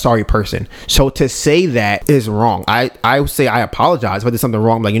I'm not a sorry person. So to say that is wrong. I would say I apologize if I did something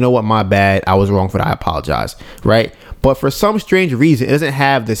wrong. I'm like, you know what? My bad. I was wrong for that. I apologize. Right. But for some strange reason, it doesn't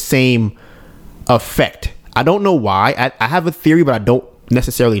have the same effect. I don't know why. I have a theory, but I don't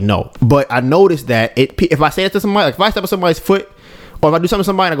necessarily know. But I noticed that if I say it to somebody, like if I step on somebody's foot or if I do something to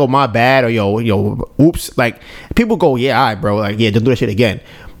somebody and I go, my bad, or yo, oops, like people go, yeah, all right, bro. Like, yeah, don't do that shit again.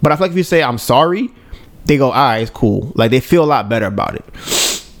 But I feel like if you say I'm sorry, they go, all right, it's cool. Like they feel a lot better about it.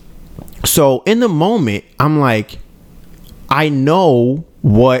 So in the moment, I'm like, I know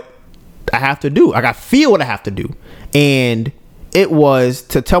what I have to do. Like I feel what I have to do. And it was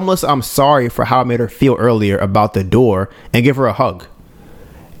to tell Melissa I'm sorry for how I made her feel earlier about the door and give her a hug.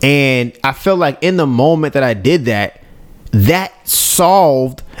 And I felt like in the moment that I did that, that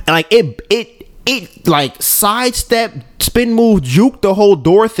solved, and like it like sidestepped, spin move, juke the whole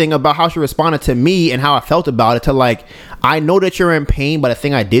door thing about how she responded to me and how I felt about it to like, I know that you're in pain by the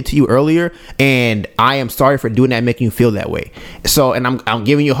thing I did to you earlier, and I am sorry for doing that and making you feel that way. So, and I'm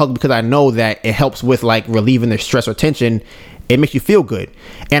giving you a hug because I know that it helps with like relieving the stress or tension. It makes you feel good.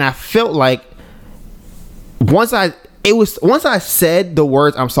 And I felt like once I said the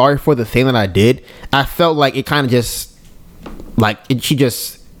words, I'm sorry for the thing that I did, I felt like it kind of just like she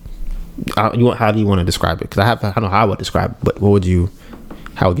just, how do you want to describe it? Because I don't know how I would describe it, but how would you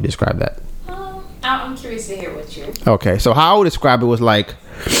describe that? I'm curious to hear what you. Okay, so how I would describe it was like,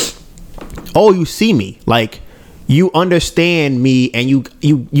 oh, you see me, like you understand me, and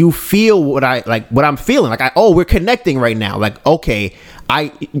you feel what I'm feeling. Like we're connecting right now. Like okay, I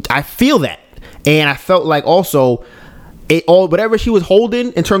feel that, And I felt like also whatever she was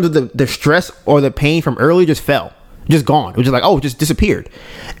holding in terms of the stress or the pain from earlier just fell, just gone. It was just like, oh, it just disappeared.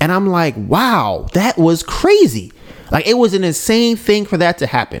 And I'm like, wow, that was crazy. Like, it was an insane thing for that to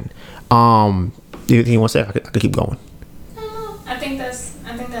happen. Do you want to say? I could keep going. I think that's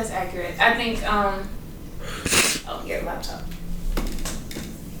accurate. I think oh, get a laptop.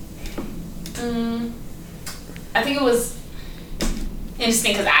 I think it was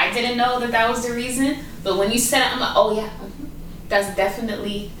interesting because I didn't know that was the reason. But when you said it, I'm like, oh yeah, that's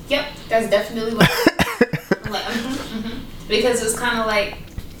definitely what. I'm like, because it was kind of like,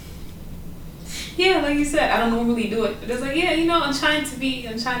 yeah, like you said, I don't normally do it, but it's like, yeah, I'm trying to be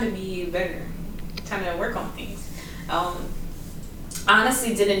better, trying to work on things.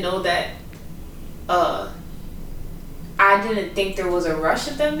 Honestly, didn't know that. I didn't think there was a rush,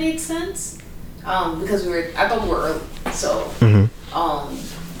 if that made sense. Because I thought we were early, so.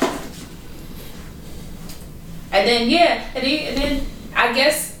 And then I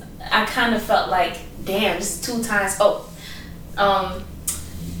guess I kind of felt like, damn, this is 2 times.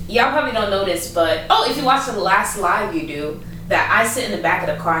 Y'all probably don't know this, but if you watch the last live, you do that. I sit in the back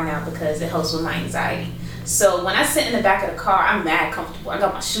of the car now because it helps with my anxiety. So when I sit in the back of the car, I'm mad comfortable. I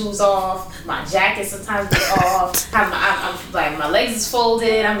got my shoes off, my jacket sometimes be off. I'm like, my legs is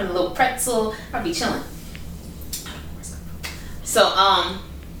folded. I'm in a little pretzel. I be chilling. So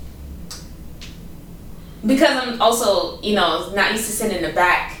because I'm also not used to sitting in the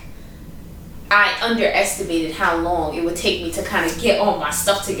back, I underestimated how long it would take me to kind of get all my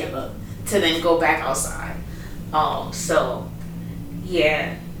stuff together to then go back outside. So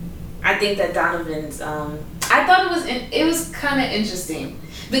yeah, I think that Donovan's. I thought it was kind of interesting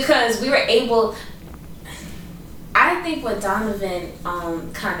because we were able. I think with Donovan,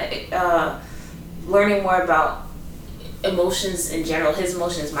 kind of learning more about emotions in general, his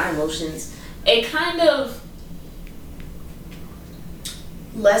emotions, my emotions, it kind of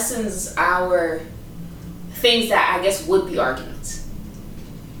lessens our things that I guess would be arguments.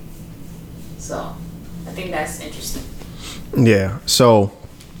 So I think that's interesting. Yeah. So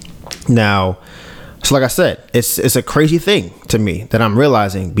now, like I said, it's a crazy thing to me that I'm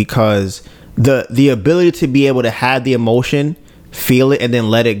realizing, because the ability to be able to have the emotion, feel it, and then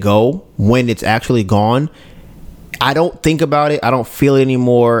let it go when it's actually gone. I don't think about it. I don't feel it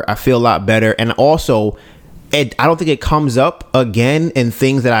anymore. I feel a lot better. And also, I don't think it comes up again in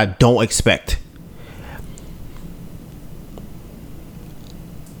things that I don't expect.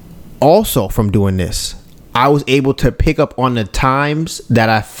 Also, from doing this, I was able to pick up on the times that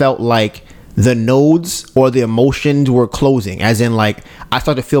I felt like the nodes or the emotions were closing, as in like I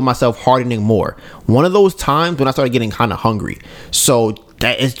started to feel myself hardening more. One of those times when I started getting kind of hungry. So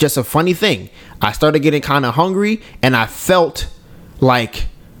that is just a funny thing. I started getting kind of hungry, and I felt like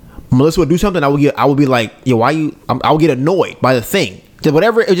Melissa would do something. I would be like, yo, why you? I would get annoyed by the thing. Just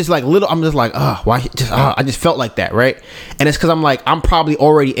whatever. It was just like little. I'm just like, why? I just felt like that, right? And it's because I'm like, I'm probably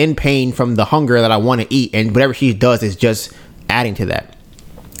already in pain from the hunger that I want to eat, and whatever she does is just adding to that.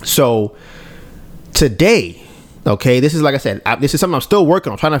 So today, okay, this is like I said, this is something I'm still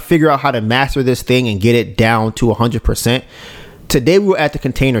working on, trying to figure out how to master this thing and get it down to 100%. Today we were at the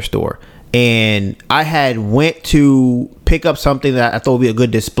Container Store, and I had went to pick up something that I thought would be a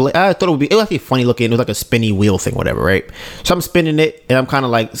good display. It was actually funny looking. It was like a spinny wheel thing, whatever, right? So I'm spinning it, and I'm kind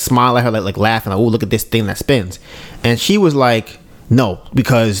of like smiling at her, like laughing, like, oh, look at this thing that spins. And she was like, no,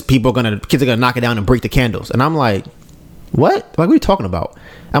 because kids are gonna knock it down and break the candles. And I'm like, what? Like, what are you talking about?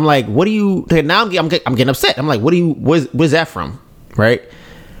 I'm like, what do you? Now I'm getting upset. I'm like, where's that from, right?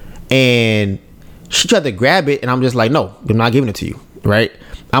 And she tried to grab it, and I'm just like, no, I'm not giving it to you, right?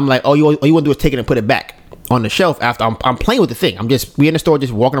 I'm like, all you want to do is take it and put it back on the shelf after I'm playing with the thing. We in the store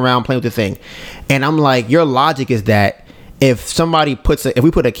just walking around playing with the thing, and I'm like, your logic is that if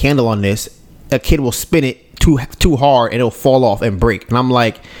we put a candle on this, a kid will spin it too hard and it'll fall off and break. And I'm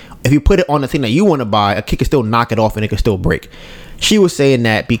like, if you put it on the thing that you want to buy, a kid can still knock it off and it can still break. She was saying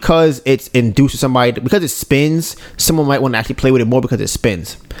that because it's induced to somebody, because it spins, someone might want to actually play with it more because it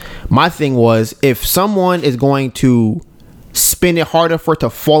spins. My thing was, if someone is going to spin it harder for it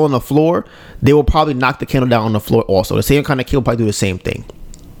to fall on the floor, they will probably knock the candle down on the floor also. The same kind of kid will probably do the same thing.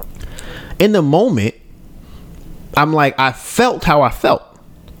 In the moment, I'm like, I felt how I felt,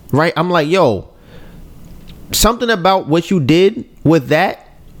 right? I'm like, yo, something about what you did with that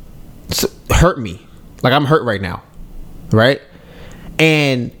hurt me. Like, I'm hurt right now, right?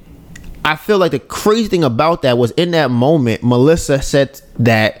 And I feel like the crazy thing about that was, in that moment, Melissa said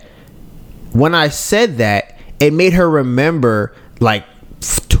that when I said that, it made her remember, like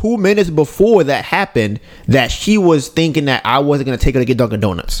 2 minutes before that happened, that she was thinking that I wasn't going to take her to get Dunkin'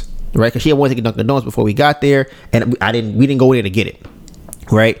 Donuts. right? Because she had wanted to get Dunkin' Donuts before we got there, and we didn't go there to get it,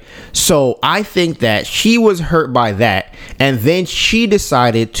 right? So I think that she was hurt by that, and then she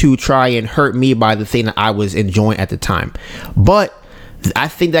decided to try and hurt me by the thing that I was enjoying at the time. But I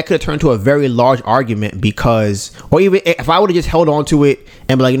think that could have turned into a very large argument because, or even if I would have just held on to it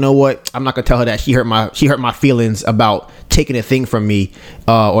and be like, you know what, I'm not gonna tell her that she hurt my feelings about taking a thing from me,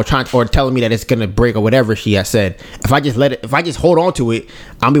 or telling me that it's gonna break or whatever she has said. If I just hold on to it,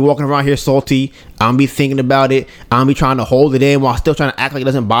 I'll be walking around here salty. I'll be thinking about it. I'll be trying to hold it in while still trying to act like it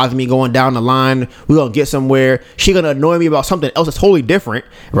doesn't bother me going down the line. We're gonna get somewhere. She gonna annoy me about something else that's totally different,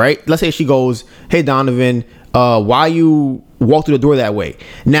 right? Let's say she goes, "Hey Donovan, why you walk through the door that way?"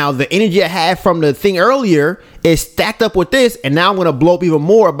 Now the energy I had from the thing earlier is stacked up with this, and now I'm gonna blow up even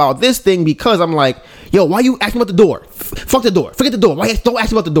more about this thing because I'm like, yo, why you asking about the door? Fuck the door, forget the door. Why don't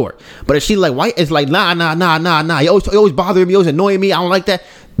ask about the door? But if she like, why? It's like nah. You always bothering me, you always annoying me. I don't like that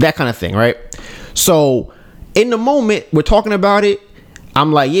kind of thing, right? So in the moment we're talking about it,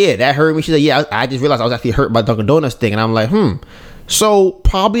 I'm like, yeah, that hurt me. She's like, yeah, I just realized I was actually hurt by Dunkin' Donuts thing, and I'm like, So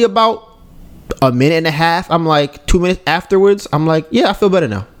probably about a minute and a half, I'm like 2 minutes afterwards, I'm like, yeah, I feel better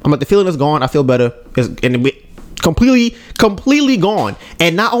now. I'm like, the feeling is gone. I feel better. And completely gone.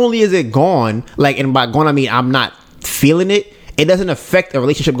 And not only is it gone, like, and by gone I mean I'm not feeling it. It doesn't affect a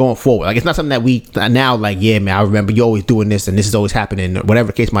relationship going forward. Like, it's not something that we now like, yeah, man, I remember you always doing this and this is always happening, whatever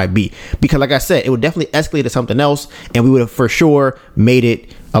the case might be. Because like I said, it would definitely escalate to something else, and we would have for sure made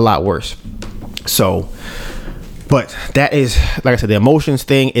it a lot worse. So, but that is, like I said, the emotions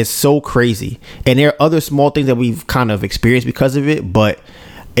thing is so crazy, and there are other small things that we've kind of experienced because of it. But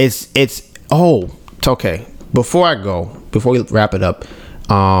it's okay. Before we wrap it up,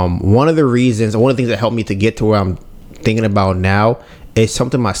 one of the things that helped me to get to where I'm thinking about now is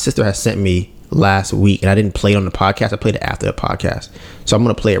something my sister has sent me last week, and I didn't play it on the podcast. I played it after the podcast, so I'm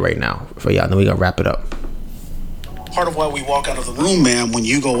gonna play it right now for y'all, and then we're gonna wrap it up. Part of why we walk out of the room, man, when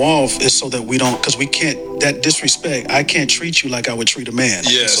you go off is so that we don't, because we can't, that disrespect, I can't treat you like I would treat a man.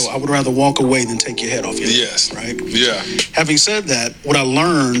 Yes. So I would rather walk away than take your head off your head. Yes. Right? Yeah. Having said that, what I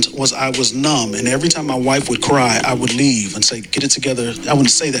learned was I was numb, and every time my wife would cry, I would leave and say, get it together. I wouldn't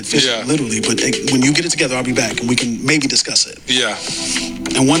say that literally, but when you get it together, I'll be back and we can maybe discuss it. Yeah.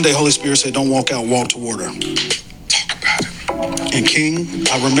 And one day, Holy Spirit said, don't walk out, walk toward her. Talk about it. And King,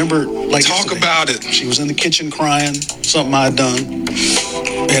 I remember like talk yesterday, about it. She was in the kitchen crying, something I had done.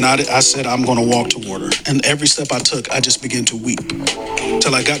 And I said, I'm going to walk toward her. And every step I took, I just began to weep.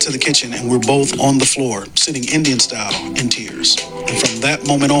 Till I got to the kitchen and we're both on the floor, sitting Indian style in tears. And from that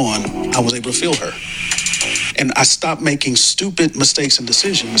moment on, I was able to feel her. And I stopped making stupid mistakes and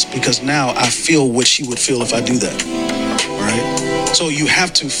decisions because now I feel what she would feel if I do that. Right? So you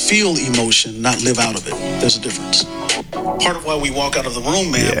have to feel emotion, not live out of it. There's a difference. Part of why we walk out of the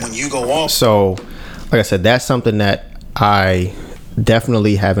room, man, when you go off. So, like I said, that's something that I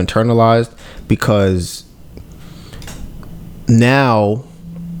definitely have internalized, because now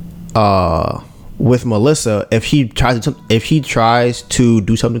with Melissa, if she tries to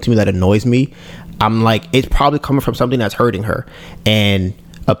do something to me that annoys me, I'm like, it's probably coming from something that's hurting her. And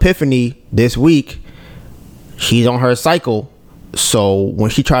Epiphany this week, she's on her cycle. So when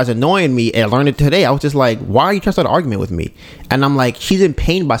she tries annoying me, and I learned it today, I was just like, why are you trying to start an argument with me? And I'm like, she's in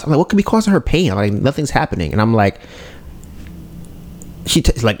pain by something. I'm like, what could be causing her pain? I'm like, nothing's happening. And I'm like,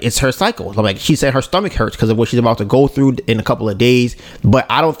 it's her cycle. I'm like, she said her stomach hurts because of what she's about to go through in a couple of days. But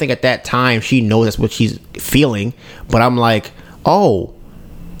I don't think at that time she knows that's what she's feeling. But I'm like, I'm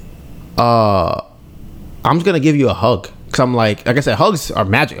just gonna give you a hug, because I'm like I said, hugs are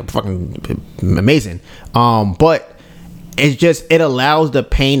magic. I'm fucking amazing. But it's just, it allows the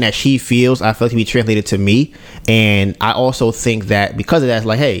pain that she feels, I feel, to be translated to me. And I also think that because of that, it's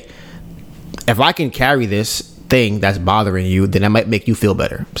like, hey, if I can carry this thing that's bothering you, then that might make you feel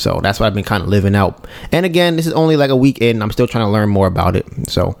better. So that's what I've been kind of living out. And again, this is only like a week in. I'm still trying to learn more about it.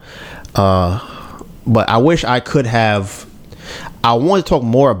 So, but I wish I could have. I want to talk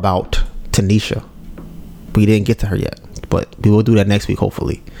more about Tanisha. We didn't get to her yet, but we will do that next week,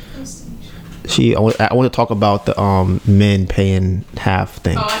 hopefully. I want to talk about the men paying half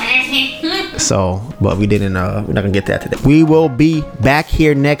thing. So, but we didn't. We're not gonna get to that today. We will be back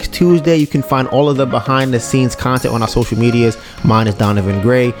here next Tuesday. You can find all of the behind the scenes content on our social medias. Mine is Donovan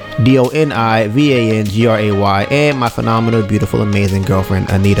Gray, DONIVANGRAY, and my phenomenal, beautiful, amazing girlfriend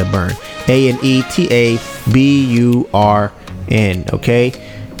Anita Byrne, ANETABURN. Okay,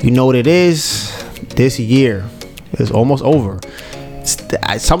 you know what it is. This year is almost over.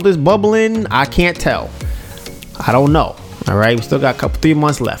 Something's bubbling. I can't tell. I don't know. All right, we still got 3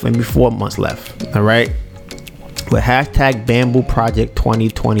 months left, maybe 4 months left. All right, with hashtag Bamboo Project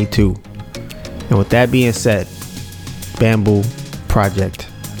 2022. And with that being said, Bamboo Project.